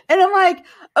 And I'm like,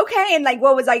 okay. And like,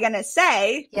 what was I going to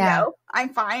say? Yeah. I'm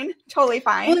fine. Totally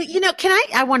fine. Well,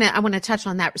 I want to touch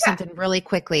on that something really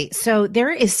quickly. So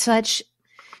there is such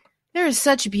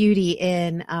beauty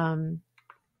in,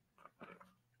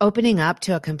 opening up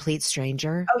to a complete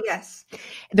stranger. Oh, yes.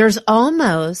 There's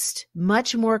almost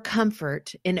much more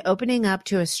comfort in opening up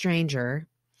to a stranger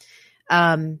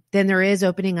than there is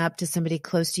opening up to somebody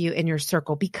close to you in your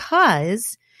circle,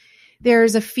 because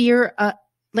there's a fear.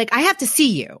 Like, I have to see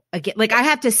you again. Like, I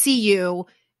have to see you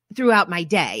throughout my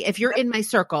day. If you're in my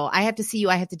circle, I have to see you.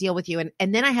 I have to deal with you.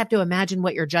 And then I have to imagine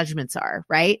what your judgments are,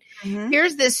 right?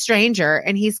 Here's this stranger,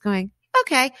 and he's going,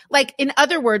 okay. Like, in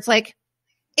other words, like,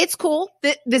 it's cool.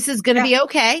 This is going to be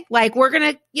okay. Like, we're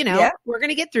going to, we're going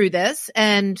to get through this,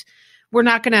 and we're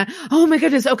not going to, oh my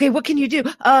goodness. Okay. What can you do?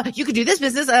 You could do this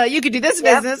business. You could do this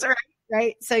business.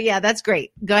 Right. So yeah, that's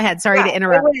great. Go ahead. Sorry to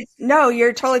interrupt. No,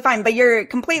 you're totally fine, but you're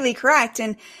completely correct.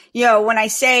 And, when I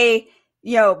say,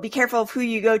 be careful of who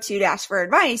you go to ask for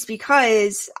advice,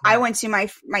 because I went to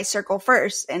my circle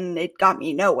first, and it got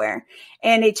me nowhere.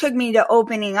 And it took me to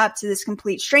opening up to this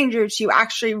complete stranger to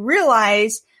actually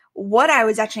realize what I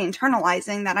was actually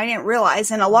internalizing that I didn't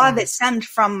realize. And a lot of it stemmed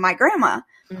from my grandma.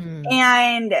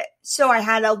 And so I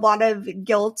had a lot of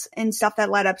guilt and stuff that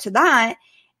led up to that.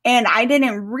 And I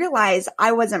didn't realize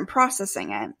I wasn't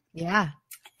processing it. Yeah.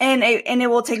 And it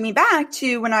will take me back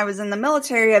to when I was in the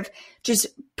military of just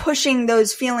pushing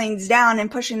those feelings down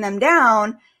and pushing them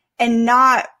down and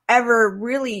not ever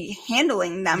really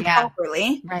handling them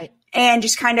properly. Right. And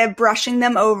just kind of brushing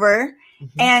them over.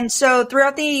 And so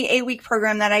throughout the 8-week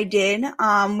program that I did,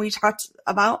 we talked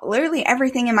about literally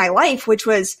everything in my life, which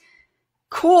was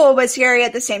cool but scary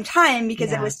at the same time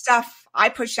because it was stuff I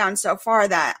pushed down so far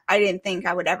that I didn't think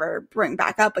I would ever bring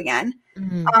back up again.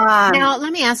 Now,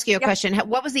 let me ask you a question.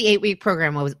 What was the 8-week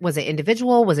program? Was it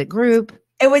individual? Was it group?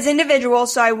 It was individual.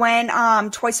 So I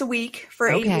went twice a week for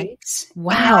 8 weeks.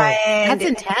 Wow. That's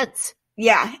intense.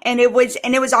 Yeah. And it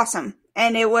was awesome.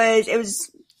 And it was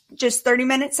just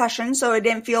 30-minute sessions. So it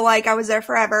didn't feel like I was there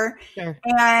forever. Sure.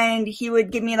 And he would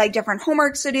give me like different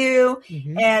homeworks to do.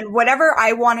 And whatever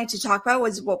I wanted to talk about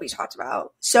was what we talked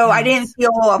about. So I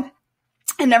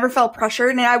never felt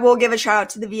pressured. And I will give a shout out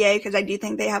to the VA because I do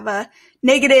think they have a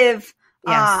negative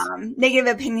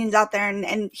opinions out there.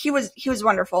 And he was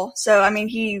wonderful. So, I mean,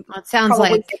 it sounds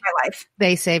like saved my life.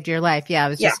 They saved your life. Yeah. I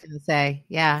was just going to say,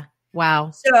 yeah.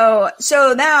 Wow.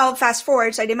 So now fast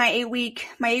forward. So I did my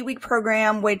 8-week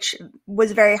program, which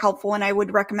was very helpful. And I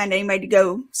would recommend anybody to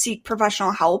go seek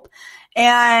professional help.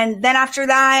 And then after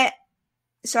that,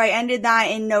 so I ended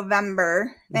that in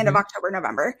November, end of October,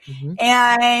 November.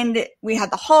 And we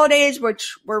had the holidays,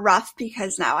 which were rough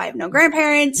because now I have no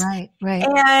grandparents. Right.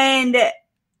 And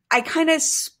I kind of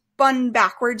spun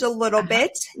backwards a little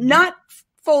bit, not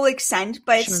full extent,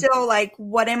 but it's still like,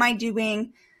 what am I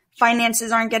doing?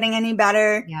 Finances aren't getting any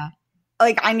better. Yeah.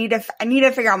 Like I need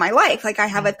to figure out my life. Like I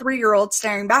have a 3-year-old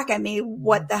staring back at me.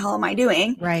 What the hell am I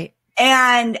doing? Right.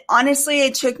 And honestly,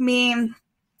 it took me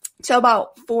till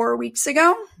about 4 weeks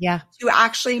ago to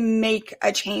actually make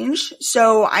a change.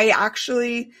 So I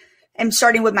actually am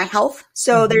starting with my health.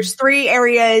 So there's 3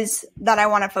 areas that I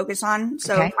want to focus on.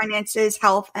 So finances,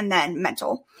 health, and then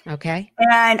mental. Okay.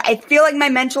 And I feel like my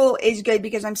mental is good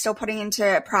because I'm still putting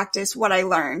into practice what I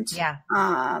learned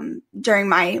during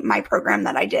my program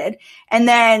that I did. And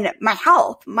then my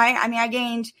health, I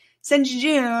gained since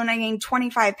June, I gained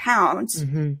 25 pounds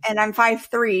and I'm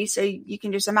 5'3". So you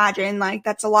can just imagine like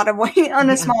that's a lot of weight on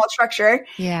a small structure.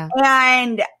 Yeah.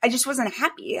 And I just wasn't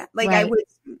happy. Like I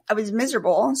was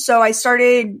miserable. So I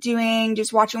started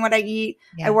just watching what I eat.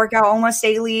 Yeah. I work out almost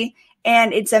daily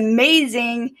and it's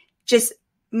amazing. Just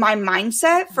my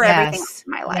mindset for everything else in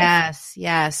my life.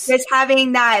 Yes. Just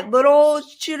having that little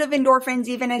shoot of endorphins,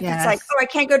 even if it's like, I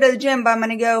can't go to the gym, but I'm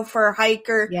going to go for a hike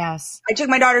or I took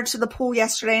my daughter to the pool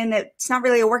yesterday and it's not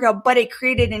really a workout, but it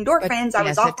created endorphins. I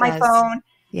was off my phone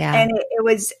and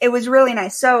it was really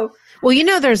nice. So,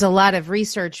 well, there's a lot of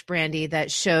research, Brandie,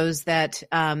 that shows that,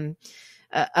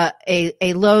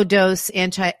 a low dose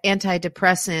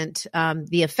antidepressant,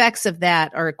 the effects of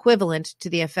that are equivalent to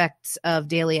the effects of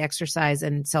daily exercise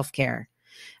and self-care.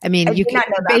 I mean, you can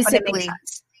basically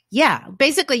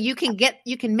you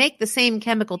can make the same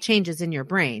chemical changes in your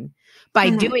brain by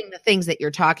doing the things that you're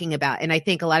talking about. And I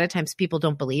think a lot of times people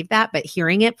don't believe that, but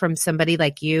hearing it from somebody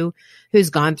like you who's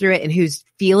gone through it and who's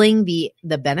feeling the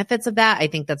benefits of that, I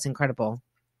think that's incredible.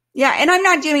 Yeah. And I'm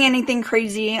not doing anything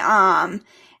crazy.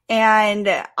 And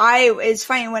it's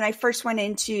funny when I first went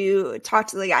in to talk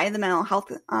to the guy, the mental health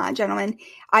gentleman,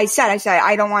 I said,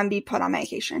 I don't want to be put on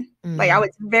medication. Like I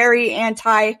was very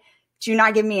do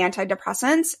not give me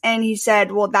antidepressants. And he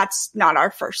said, well, that's not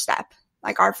our first step.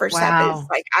 Like our first step is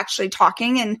like actually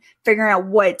talking and figuring out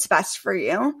what's best for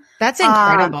you. That's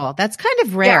incredible. That's kind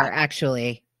of rare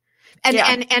actually.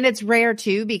 And it's rare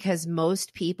too, because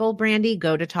most people, Brandie,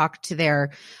 go to talk to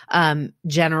their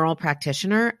general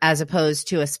practitioner as opposed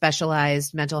to a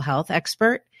specialized mental health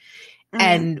expert.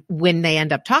 And when they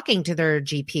end up talking to their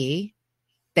GP,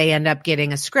 they end up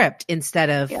getting a script instead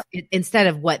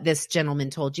of what this gentleman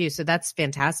told you. So that's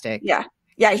fantastic. Yeah.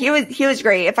 Yeah. He was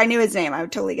great. If I knew his name, I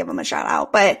would totally give him a shout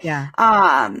out. But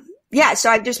so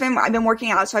I've been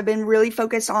working out. So I've been really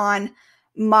focused on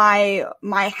my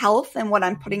health and what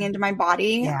I'm putting into my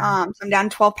body. So I'm down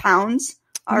 12 pounds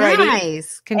already.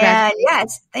 Nice. Congratulations.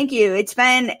 Yes. Thank you. It's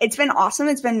been awesome.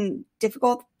 It's been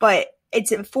difficult, but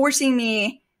it's forcing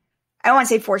me. I don't want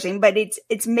to say forcing, but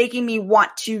it's making me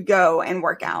want to go and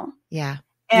work out. Yeah.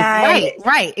 And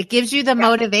right. It gives you the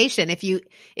motivation. If you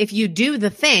do the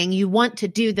thing, you want to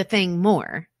do the thing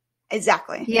more.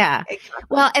 Exactly. Yeah. Exactly.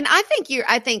 Well, and I think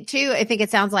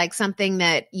it sounds like something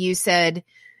that you said,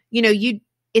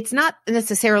 it's not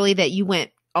necessarily that you went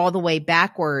all the way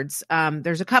backwards,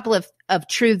 there's a couple of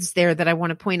truths there that I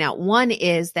want to point out. One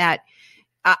is that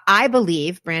I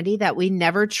believe, Brandie, that we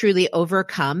never truly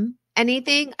overcome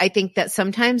anything. I think that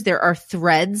sometimes there are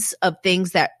threads of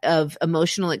things of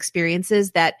emotional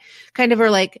experiences that kind of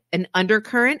are like an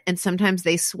undercurrent, and sometimes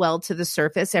they swell to the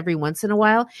surface every once in a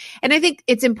while. And I think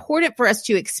it's important for us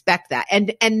to expect that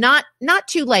and not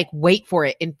to like wait for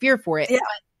it and fear for it, but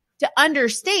to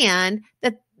understand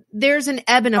that there's an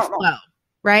ebb and a flow,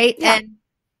 right? Yeah.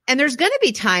 And there's going to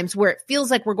be times where it feels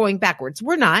like we're going backwards.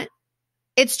 We're not.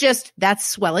 It's just that's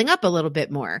swelling up a little bit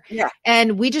more. Yeah.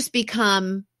 And we just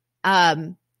become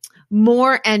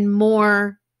more and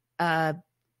more, I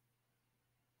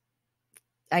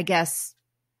guess,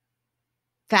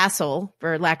 facile,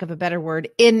 for lack of a better word,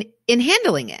 in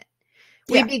handling it.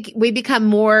 Yeah. We become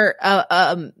more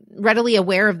readily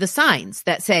aware of the signs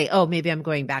that say, oh, maybe I'm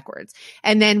going backwards.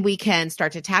 And then we can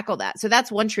start to tackle that. So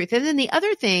that's one truth. And then the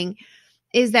other thing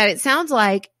is that it sounds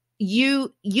like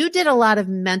you did a lot of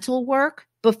mental work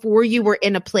before you were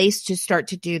in a place to start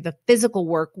to do the physical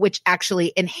work, which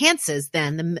actually enhances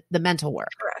then the mental work.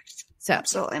 Correct. So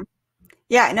absolutely.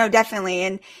 Yeah, no,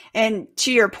 definitely. And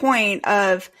to your point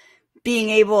of being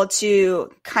able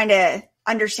to kind of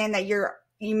understand that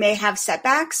you may have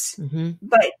setbacks,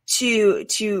 but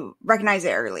to recognize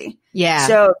it early. Yeah.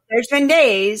 So there's been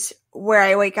days where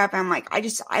I wake up and I'm like,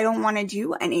 I don't want to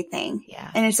do anything. Yeah.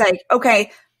 And it's like,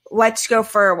 okay, let's go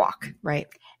for a walk. Right.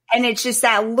 And it's just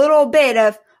that little bit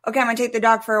of, okay, I'm going to take the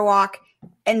dog for a walk.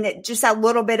 And just that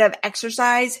little bit of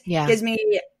exercise gives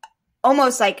me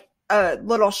almost like a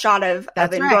little shot of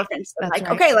endorphins. Right. Like,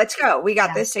 okay, let's go. We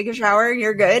got this. Take a shower.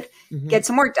 You're good. Get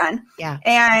some work done. Yeah.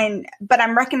 But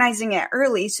I'm recognizing it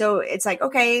early. So it's like,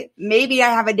 okay, maybe I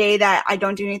have a day that I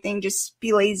don't do anything, just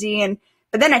be lazy.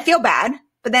 But then I feel bad.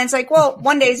 But then it's like, well,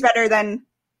 one day is better than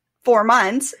 4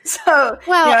 months. So,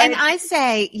 and I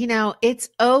say, it's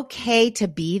okay to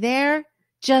be there.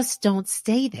 Just don't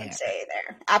stay there. Stay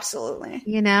there. Absolutely.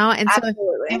 And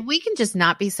absolutely. So if we can just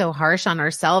not be so harsh on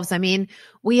ourselves. I mean,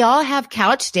 we all have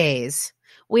couch days.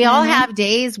 We all have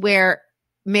days where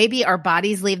maybe our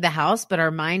bodies leave the house, but our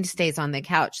mind stays on the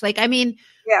couch.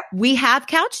 We have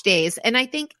couch days. And I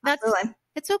think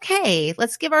it's okay.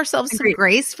 Let's give ourselves some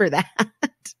grace for that.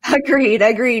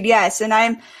 Agreed. Yes. And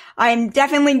I'm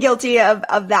definitely guilty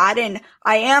of that. And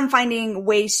I am finding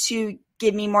ways to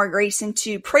give me more grace and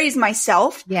to praise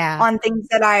myself on things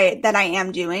that I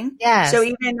am doing. Yeah. So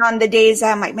even on the days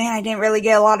that I'm like, man, I didn't really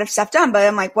get a lot of stuff done, but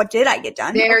I'm like, what did I get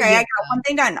done? I got one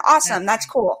thing done. Awesome. That's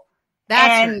cool.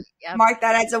 Mark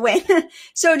that as a win.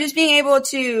 So just being able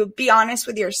to be honest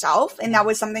with yourself. And that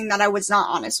was something that I was not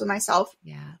honest with myself.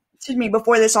 Yeah. To me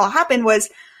before this all happened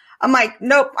I'm like,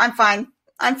 nope, I'm fine.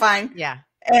 Yeah.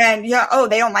 And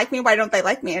they don't like me. Why don't they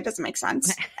like me? It doesn't make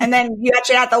sense. And then you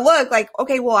actually have to look like,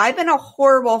 okay, well, I've been a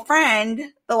horrible friend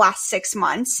the last 6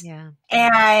 months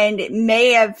and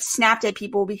may have snapped at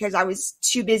people because I was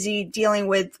too busy dealing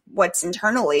with what's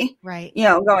internally,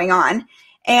 going on.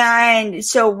 And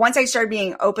so once I started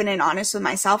being open and honest with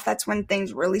myself, that's when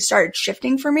things really started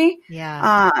shifting for me.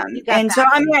 Yeah. And so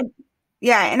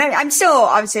I'm still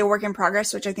obviously a work in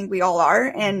progress, which I think we all are.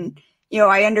 And,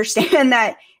 I understand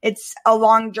that it's a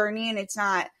long journey and it's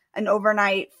not an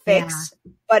overnight fix,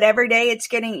 but every day it's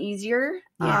getting easier.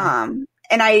 Yeah.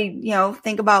 And I,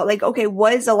 think about like, okay,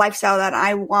 what is the lifestyle that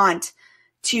I want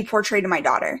to portray to my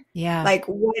daughter? Yeah. Like,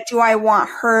 what do I want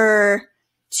her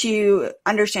to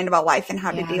understand about life and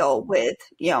how to deal with,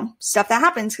 stuff that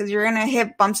happens? Cause you're going to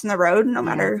hit bumps in the road no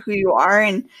matter who you are.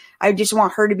 And I just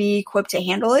want her to be equipped to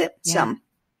handle it. Yeah.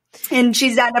 So, and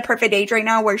she's at a perfect age right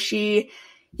now where she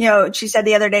said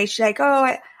the other day, she's like,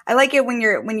 oh, I like it when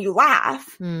you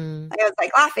laugh. Like, I was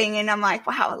like laughing and I'm like,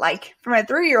 wow, like from a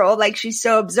 3-year-old, like she's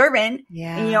so observant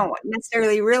and you don't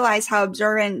necessarily realize how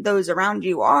observant those around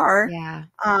you are. Yeah.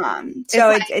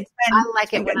 So it's been, I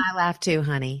like it when I laugh too,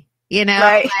 honey.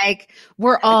 Right? Like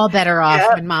we're all better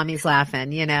off when mommy's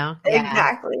laughing, Yeah.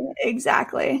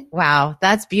 Exactly. Wow.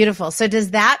 That's beautiful. So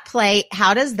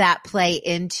how does that play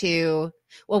into,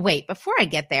 well, wait, before I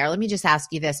get there, let me just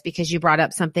ask you this, because you brought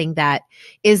up something that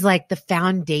is like the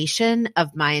foundation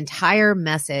of my entire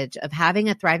message of having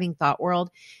a thriving thought world.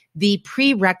 The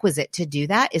prerequisite to do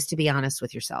that is to be honest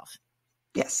with yourself.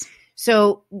 Yes.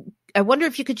 So I wonder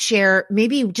if you could share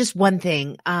maybe just one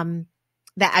thing,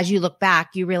 that as you look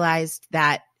back, you realized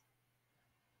that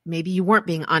maybe you weren't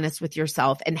being honest with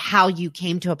yourself and how you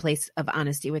came to a place of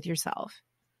honesty with yourself.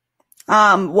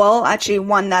 Well, actually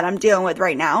one that I'm dealing with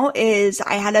right now is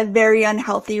I had a very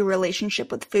unhealthy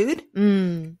relationship with food.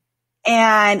 And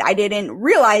I didn't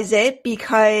realize it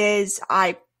because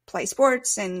I play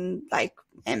sports and like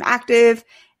am active.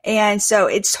 And so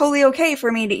it's totally okay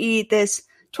for me to eat this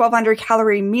 1,200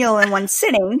 calorie meal in one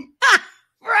sitting.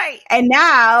 Right. And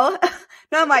now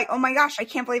I'm like, oh my gosh, I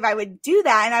can't believe I would do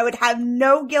that. And I would have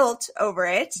no guilt over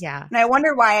it. Yeah. And I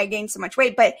wonder why I gained so much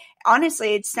weight. But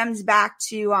honestly, it stems back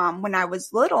to when I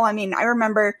was little. I mean, I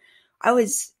remember I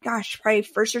was, probably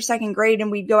first or second grade,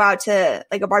 and we'd go out to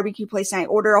like a barbecue place and I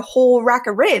order a whole rack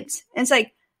of ribs. And it's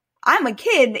like, I'm a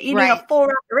kid eating a full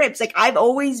rack of ribs. Like, I've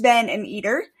always been an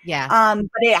eater. Yeah. But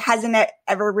it hasn't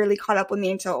ever really caught up with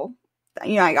me until,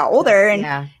 I got older.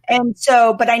 And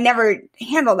so, but I never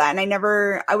handled that.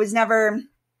 And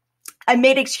I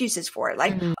made excuses for it.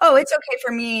 Like, oh, it's okay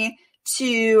for me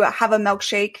to have a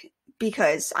milkshake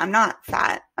because I'm not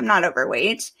fat. I'm not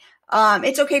overweight.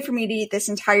 It's okay for me to eat this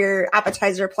entire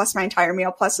appetizer plus my entire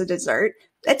meal plus a dessert.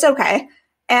 It's okay.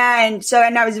 And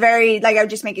I was very, I would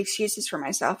just make excuses for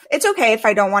myself. It's okay if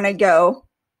I don't want to go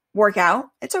work out.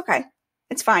 It's okay.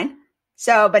 It's fine.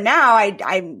 So, but now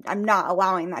I'm not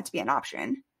allowing that to be an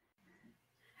option.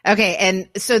 Okay. And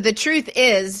so the truth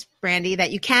is, Brandie,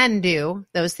 that you can do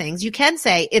those things. You can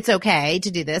say, it's okay to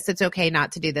do this. It's okay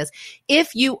not to do this.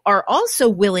 If you are also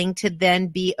willing to then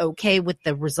be okay with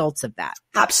the results of that.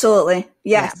 Absolutely.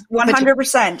 Yes. Yeah.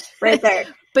 100% right there.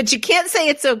 But you can't say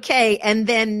it's okay and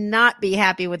then not be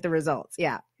happy with the results.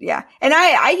 Yeah. Yeah. And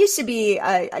I used to be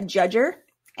a judger,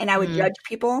 and I would judge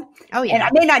people. Oh, yeah. And I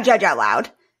may not judge out loud,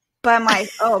 but I'm like,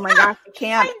 oh my gosh, I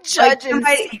can't. I judge in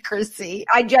secrecy.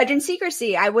 I judge in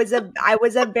secrecy. I was a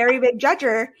very big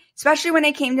judger, especially when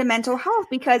it came to mental health,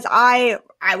 because I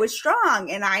was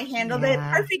strong and I handled it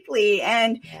perfectly.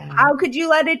 And how could you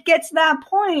let it get to that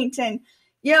point? And,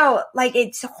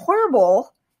 it's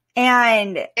horrible.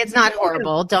 And it's not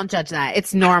horrible. Don't judge that.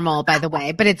 It's normal, by the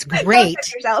way, but it's great.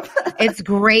 It's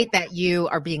great that you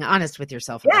are being honest with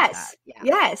yourself. Yes. That. Yeah.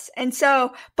 Yes. And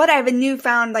so, but I have a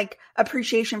newfound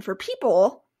appreciation for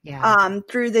people,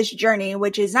 through this journey,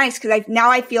 which is nice. Cause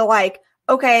I feel like,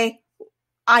 okay,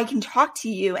 I can talk to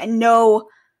you and know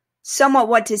somewhat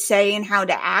what to say and how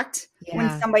to act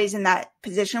when somebody's in that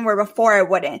position, where before I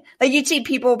wouldn't. Like, you'd see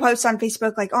people post on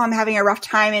Facebook like, oh, I'm having a rough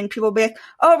time, and people be like,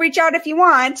 oh, reach out if you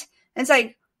want. And it's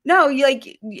like, no,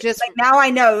 now I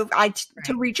know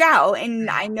to reach out, and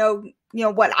I know,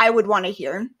 what I would want to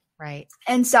hear. Right.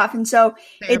 And stuff. And so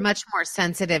they're much more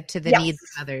sensitive to the needs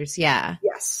of others. Yeah.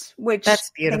 Yes. Which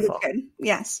that's beautiful. Good.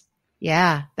 Yes.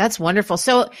 Yeah, that's wonderful.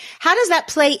 So how does that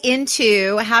play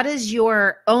into, how does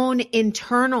your own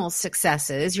internal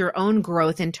successes, your own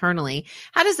growth internally,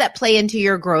 how does that play into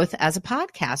your growth as a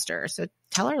podcaster? So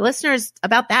tell our listeners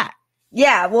about that.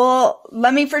 Yeah, well,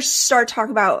 let me first start talking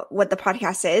about what the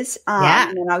podcast is.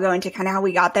 And then I'll go into kind of how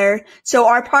we got there. So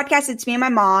our podcast, it's me and my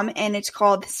mom, and it's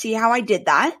called See How I Did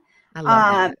That. I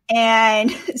love that.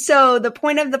 And so the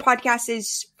point of the podcast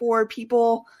is for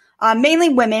people, mainly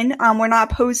women. We're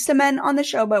not opposed to men on the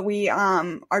show, but we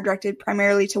are directed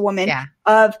primarily to women,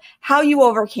 of how you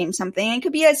overcame something. It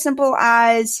could be as simple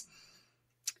as,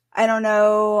 I don't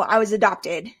know, I was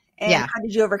adopted. And how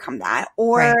did you overcome that?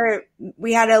 Or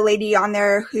we had a lady on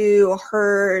there who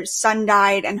her son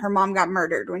died and her mom got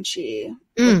murdered when she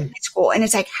was in school. And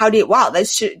it's like,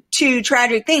 that's two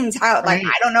tragic things. I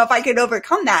don't know if I could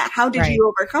overcome that. How did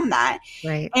you overcome that?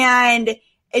 Right. And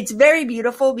it's very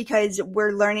beautiful because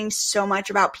we're learning so much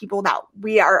about people that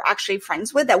we are actually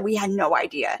friends with that we had no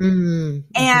idea. Mm-hmm.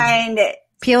 And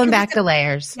peeling back the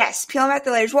layers. Yes. Peeling back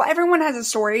the layers. Well, everyone has a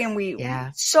story, and we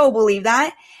so believe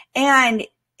that. And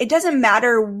it doesn't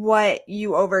matter what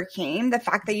you overcame. The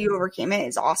fact that you overcame it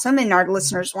is awesome, and our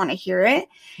listeners want to hear it.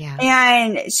 Yeah.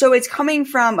 And so it's coming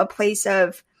from a place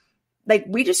of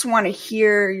we just want to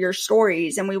hear your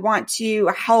stories, and we want to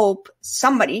help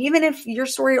somebody, even if your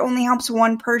story only helps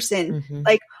one person.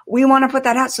 Mm-hmm. We want to put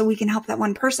that out so we can help that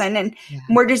one person. And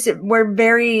we're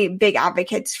very big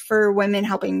advocates for women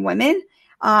helping women.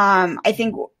 I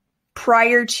think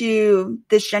prior to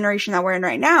this generation that we're in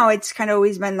right now, it's kind of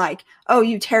always been oh,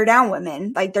 you tear down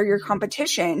women, they're your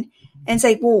competition. And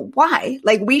it's well, why?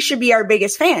 We should be our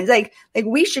biggest fans.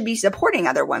 We should be supporting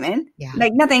other women. Yeah.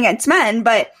 Nothing against men,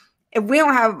 but if we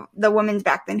don't have the women's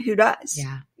back, then who does?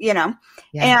 Yeah. Yeah.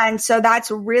 And so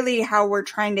that's really how we're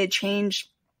trying to change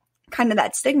kind of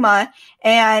that stigma.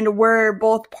 And we're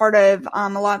both part of a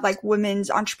lot of women's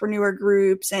entrepreneur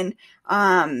groups and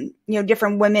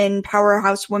different women,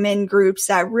 powerhouse women groups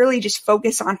that really just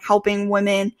focus on helping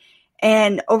women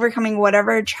and overcoming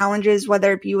whatever challenges,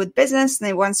 whether it be with business and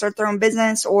they want to start their own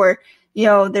business, or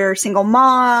they're a single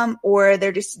mom, or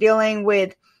they're just dealing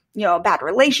with a bad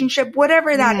relationship,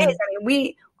 whatever that is. I mean,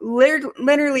 we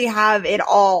literally have it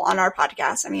all on our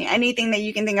podcast. I mean, anything that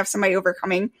you can think of somebody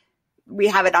overcoming, we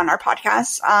have it on our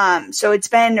podcast. So it's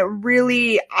been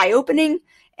really eye-opening.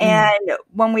 And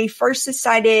when we first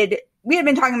decided, we had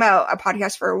been talking about a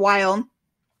podcast for a while,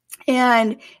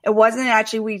 and it wasn't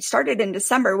actually, we started in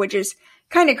December, which is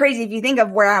kind of crazy if you think of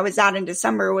where I was at in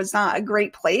December was not a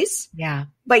great place. Yeah.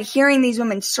 But hearing these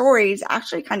women's stories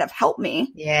actually kind of helped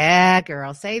me. Yeah,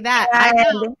 girl, say that.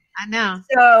 I know.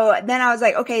 So then I was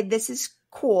like, okay, this is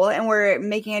cool, and we're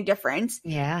making a difference.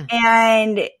 Yeah.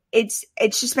 And it's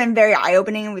just been very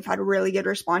eye-opening, and we've had a really good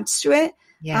response to it.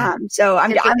 Yeah. So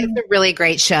it's a really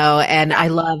great show, and I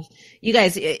love you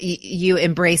guys. You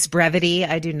embrace brevity.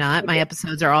 I do not. My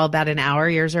episodes are all about an hour.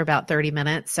 Yours are about 30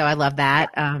 minutes. So I love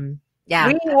that.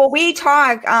 Yeah. We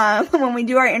talk, when we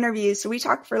do our interviews, so we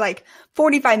talk for like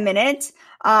 45 minutes.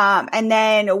 And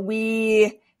then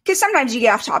cause sometimes you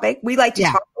get off topic. We like to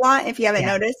talk a lot if you haven't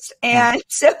noticed. And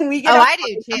so we get, I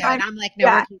do too. And I'm like, no,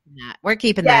 we're keeping that. We're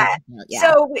keeping that. Yeah.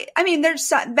 So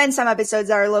there's been some episodes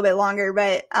that are a little bit longer,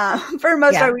 but, for the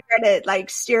most part, we try to like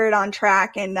steer it on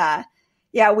track. And,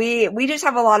 we just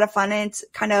have a lot of fun. And it's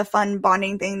kind of a fun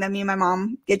bonding thing that me and my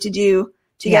mom get to do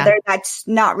together. That's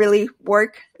not really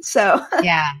work. So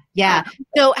yeah.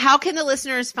 So how can the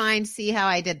listeners see how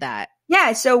I did that?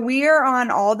 Yeah. So we are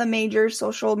on all the major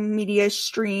social media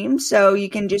streams. So you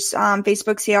can just,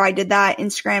 Facebook, see how I did that.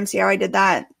 Instagram, see how I did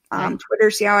that. Twitter,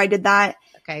 see how I did that.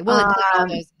 Okay. We'll include all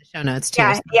those in the show notes too.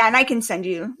 Yeah. And I can send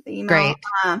you the email.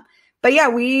 Great. But yeah,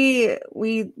 we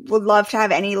would love to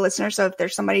have any listeners. So if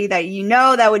there's somebody that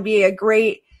that would be a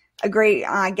great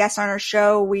guest on our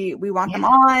show, we want them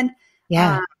on.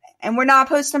 Yeah. And we're not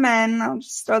opposed to men. I'll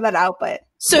just throw that out. But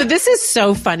so this is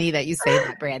so funny that you say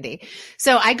that, Brandie.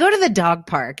 So I go to the dog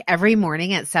park every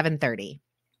morning at 7:30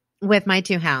 with my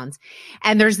 2 hounds,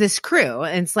 and there's this crew,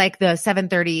 and it's like the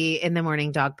 7:30 in the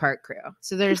morning dog park crew.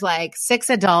 So there's like 6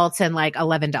 adults and like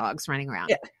 11 dogs running around.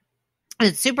 Yeah. And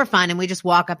it's super fun. And we just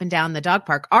walk up and down the dog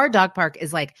park. Our dog park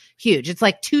is like huge. It's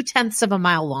like 2/10 of a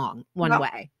mile long one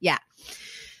way. Yeah.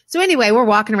 So anyway, we're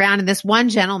walking around, and this one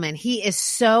gentleman, he is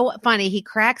so funny. He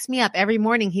cracks me up every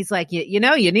morning. He's like, you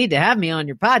need to have me on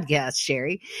your podcast,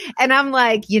 Sherri. And I'm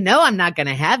like, I'm not going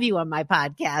to have you on my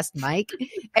podcast, Mike.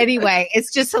 Anyway,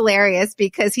 it's just hilarious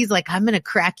because he's like, I'm going to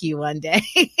crack you one day.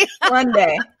 One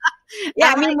day.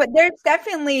 Yeah. But there's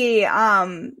definitely,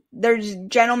 there's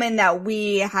gentlemen that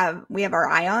we have our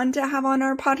eye on to have on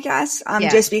our podcast,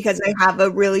 just because they have a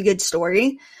really good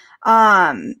story.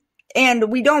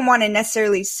 And we don't want to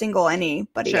necessarily single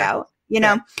anybody out,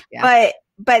 Yeah. But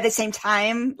at the same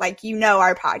time, like,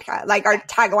 our podcast, like our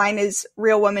tagline is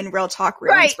real women, real talk,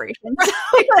 real inspiration.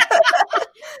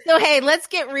 So, hey, let's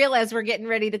get real as we're getting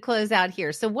ready to close out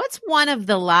here. So what's one of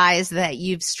the lies that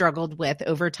you've struggled with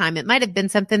over time? It might've been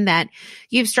something that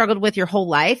you've struggled with your whole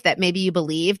life that maybe you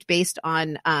believed based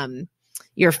on,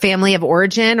 your family of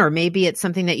origin, or maybe it's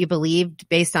something that you believed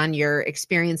based on your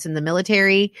experience in the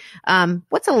military.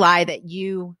 What's a lie that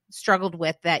you struggled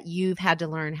with that you've had to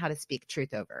learn how to speak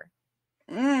truth over?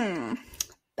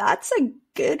 That's a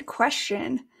good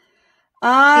question.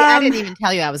 I didn't even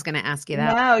tell you I was going to ask you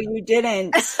that. No, you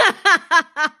didn't.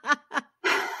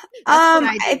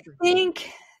 I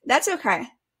think that's okay.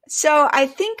 So I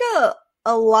think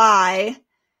a lie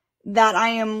that I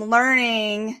am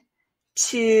learning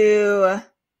to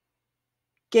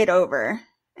get over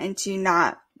and to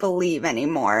not believe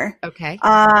anymore. Okay.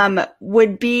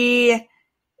 Would be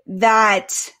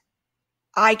that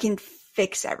I can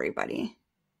fix everybody.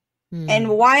 And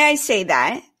why I say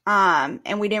that,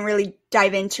 and we didn't really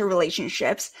dive into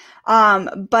relationships,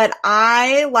 but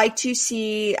I like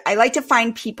to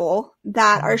find people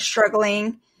that are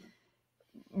struggling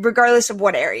regardless of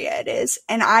what area it is.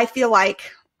 And I feel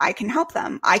like I can help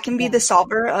them. I can be the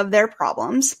solver of their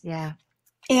problems. Yeah.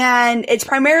 And it's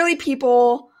primarily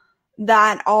people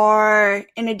that are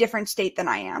in a different state than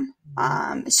I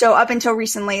am. So up until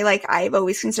recently, like, I've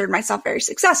always considered myself very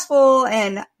successful,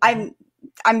 and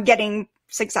I'm getting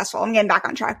successful. I'm getting back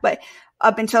on track. But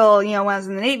up until, when I was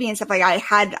in the Navy and stuff, like, I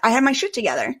had my shit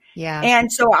together. Yeah.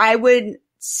 And so I would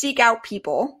seek out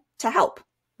people to help.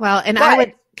 Well, and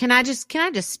can I just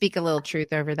speak a little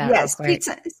truth over that? Yes, speak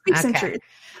some truth.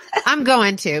 I'm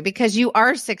going to, because you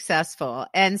are successful,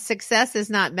 and success is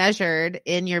not measured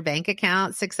in your bank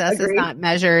account. Success is not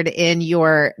measured in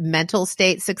your mental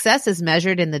state. Success is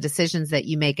measured in the decisions that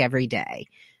you make every day.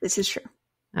 This is true.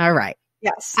 All right.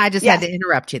 Yes. I just had to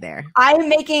interrupt you there. I'm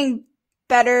making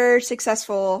better,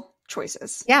 successful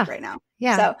choices right now.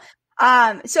 Yeah.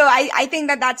 So I think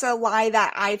that that's a lie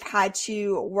that I've had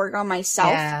to work on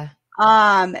myself. Yeah.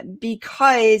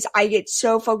 Because I get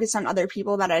so focused on other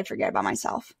people that I forget about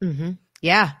myself. Mm-hmm.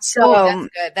 Yeah. So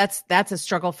that's good. That's a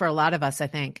struggle for a lot of us, I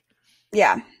think.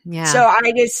 Yeah. So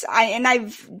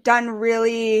I've done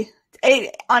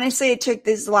honestly, it took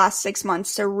this last 6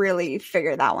 months to really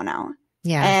figure that one out.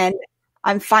 Yeah. And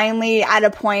I'm finally at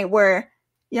a point where,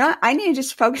 I need to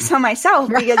just focus on myself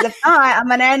because if not, I'm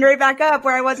going to end right back up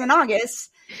where I was in August.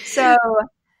 So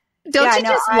don't you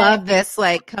just love this,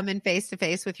 like coming face to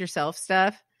face with yourself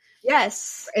stuff?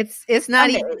 Yes. It's not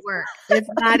easy work. It's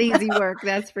not easy work.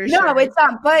 That's for sure. No, it's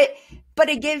not. But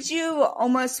it gives you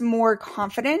almost more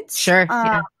confidence. Sure.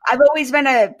 I've always been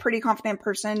a pretty confident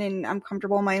person and I'm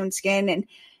comfortable in my own skin.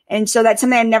 And so that's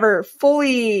something I've never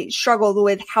fully struggled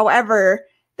with. However,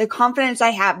 the confidence I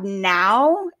have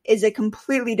now is a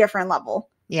completely different level.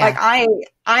 Yeah. Like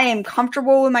I am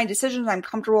comfortable with my decisions. I'm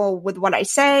comfortable with what I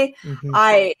say. Mm-hmm.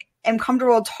 I am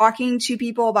comfortable talking to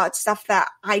people about stuff that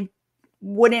I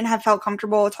wouldn't have felt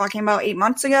comfortable talking about 8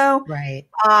 months ago. Right.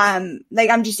 Like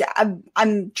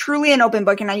I'm truly an open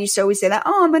book. And I used to always say that,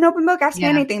 I'm an open book, ask me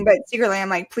anything. But secretly I'm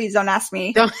like, please don't ask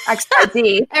me X, Y,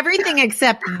 Z. Everything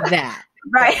except that.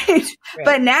 Right.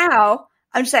 But now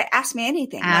I'm just like, ask me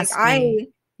anything.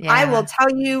 I will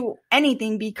tell you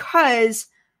anything because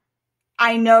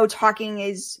I know not talking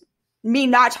is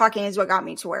what got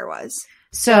me to where it was.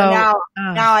 So now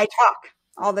I talk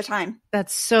all the time.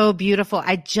 That's so beautiful.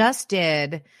 I just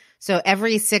did. So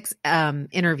every 6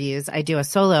 interviews, I do a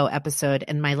solo episode,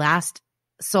 and my last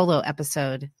solo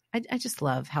episode, I just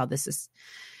love how this is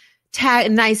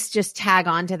just tag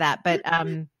onto that. But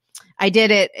I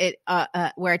did it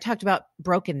where I talked about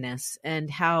brokenness and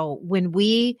how when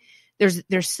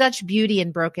there's such beauty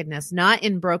in brokenness, not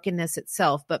in brokenness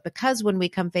itself, but because when we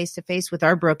come face to face with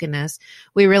our brokenness,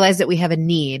 we realize that we have a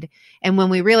need. And when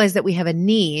we realize that we have a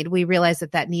need, we realize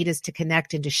that need is to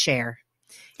connect and to share.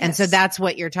 And so that's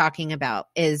what you're talking about,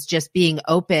 is just being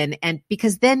open. And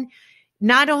because then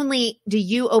not only do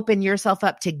you open yourself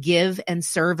up to give and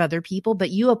serve other people, but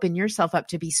you open yourself up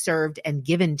to be served and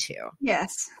given to.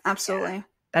 Yes, absolutely. Yeah.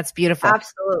 That's beautiful.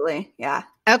 Absolutely. Yeah.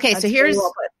 Okay. So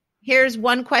here's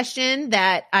one question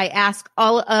that I ask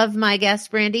all of my guests,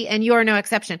 Brandie, and you are no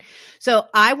exception. So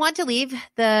I want to leave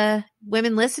the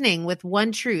women listening with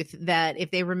one truth that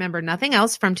if they remember nothing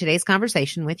else from today's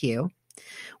conversation with you,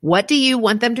 what do you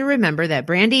want them to remember that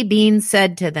Brandie Beane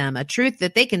said to them? A truth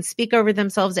that they can speak over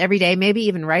themselves every day, maybe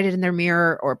even write it in their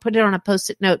mirror or put it on a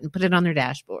Post-it note and put it on their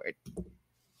dashboard.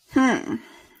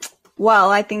 Well,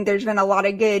 I think there's been a lot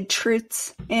of good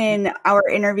truths in our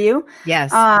interview.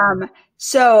 Yes.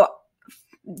 So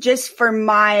just for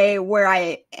where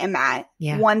I am at,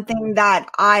 one thing that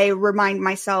I remind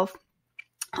myself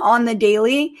on the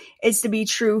daily is to be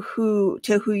true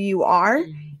to who you are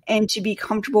and to be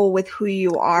comfortable with who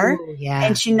you are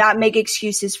and to not make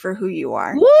excuses for who you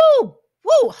are. Woo!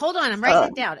 Hold on. I'm writing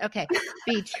it down. Okay.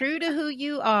 Be true to who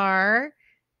you are.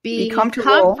 Be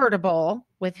comfortable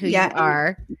with who you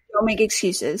are. Don't make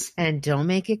excuses. And don't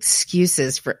make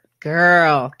excuses for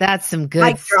girl. That's some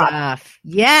good stuff.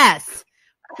 Yes.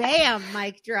 Bam,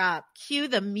 mic drop. Cue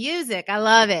the music. I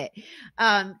love it.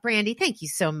 Brandie, thank you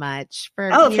so much for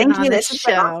being on the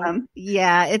show. Awesome.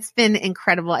 Yeah, it's been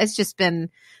incredible. It's just been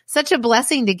such a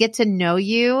blessing to get to know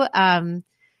you.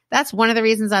 That's one of the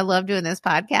reasons I love doing this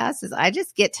podcast is I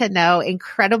just get to know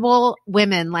incredible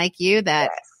women like you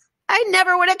that I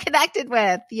never would have connected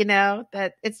with,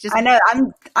 that it's just. I know.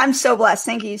 I'm so blessed.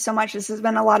 Thank you so much. This has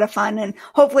been a lot of fun and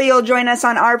hopefully you'll join us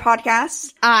on our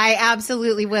podcast. I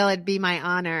absolutely will. It'd be my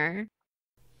honor.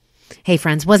 Hey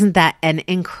friends, wasn't that an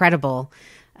incredible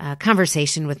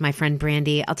conversation with my friend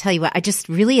Brandie? I'll tell you what, I just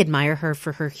really admire her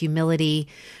for her humility,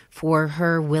 for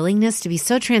her willingness to be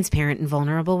so transparent and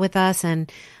vulnerable with us.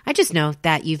 And I just know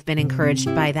that you've been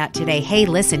encouraged by that today. Hey,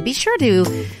 listen, be sure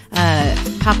to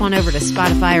pop on over to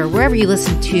Spotify or wherever you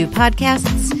listen to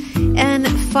podcasts and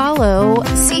follow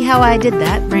See How I Did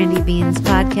That, Brandie Beane's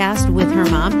podcast with her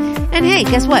mom. And hey,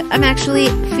 guess what? I'm actually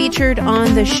featured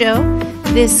on the show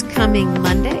this coming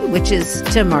Monday, which is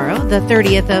tomorrow, the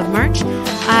 30th of March.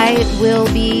 I will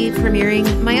be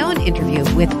premiering my own interview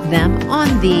with them on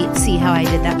the See How I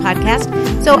Did That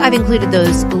podcast. So I've included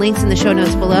those links in the show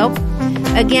notes below.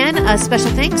 Again, a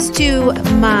special thanks to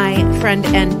my friend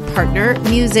and partner,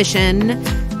 musician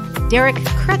Derek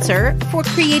Kretzer, for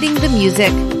creating the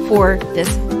music for this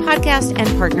podcast and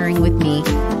partnering with me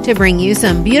to bring you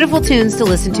some beautiful tunes to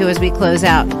listen to as we close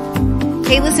out.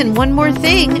 Hey, listen, one more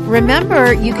thing.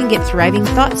 Remember, you can get Thriving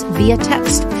Thoughts via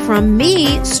text from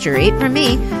me, straight from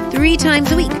me, 3 times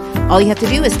a week. All you have to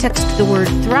do is text the word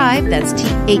THRIVE, that's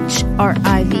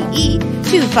THRIVE,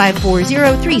 to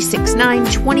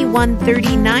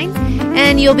 540-369-2139,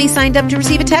 and you'll be signed up to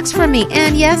receive a text from me.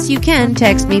 And yes, you can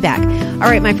text me back.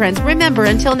 All right, my friends, remember,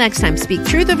 until next time, speak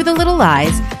truth over the little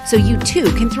lies so you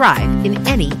too can thrive in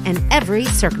any and every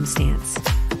circumstance.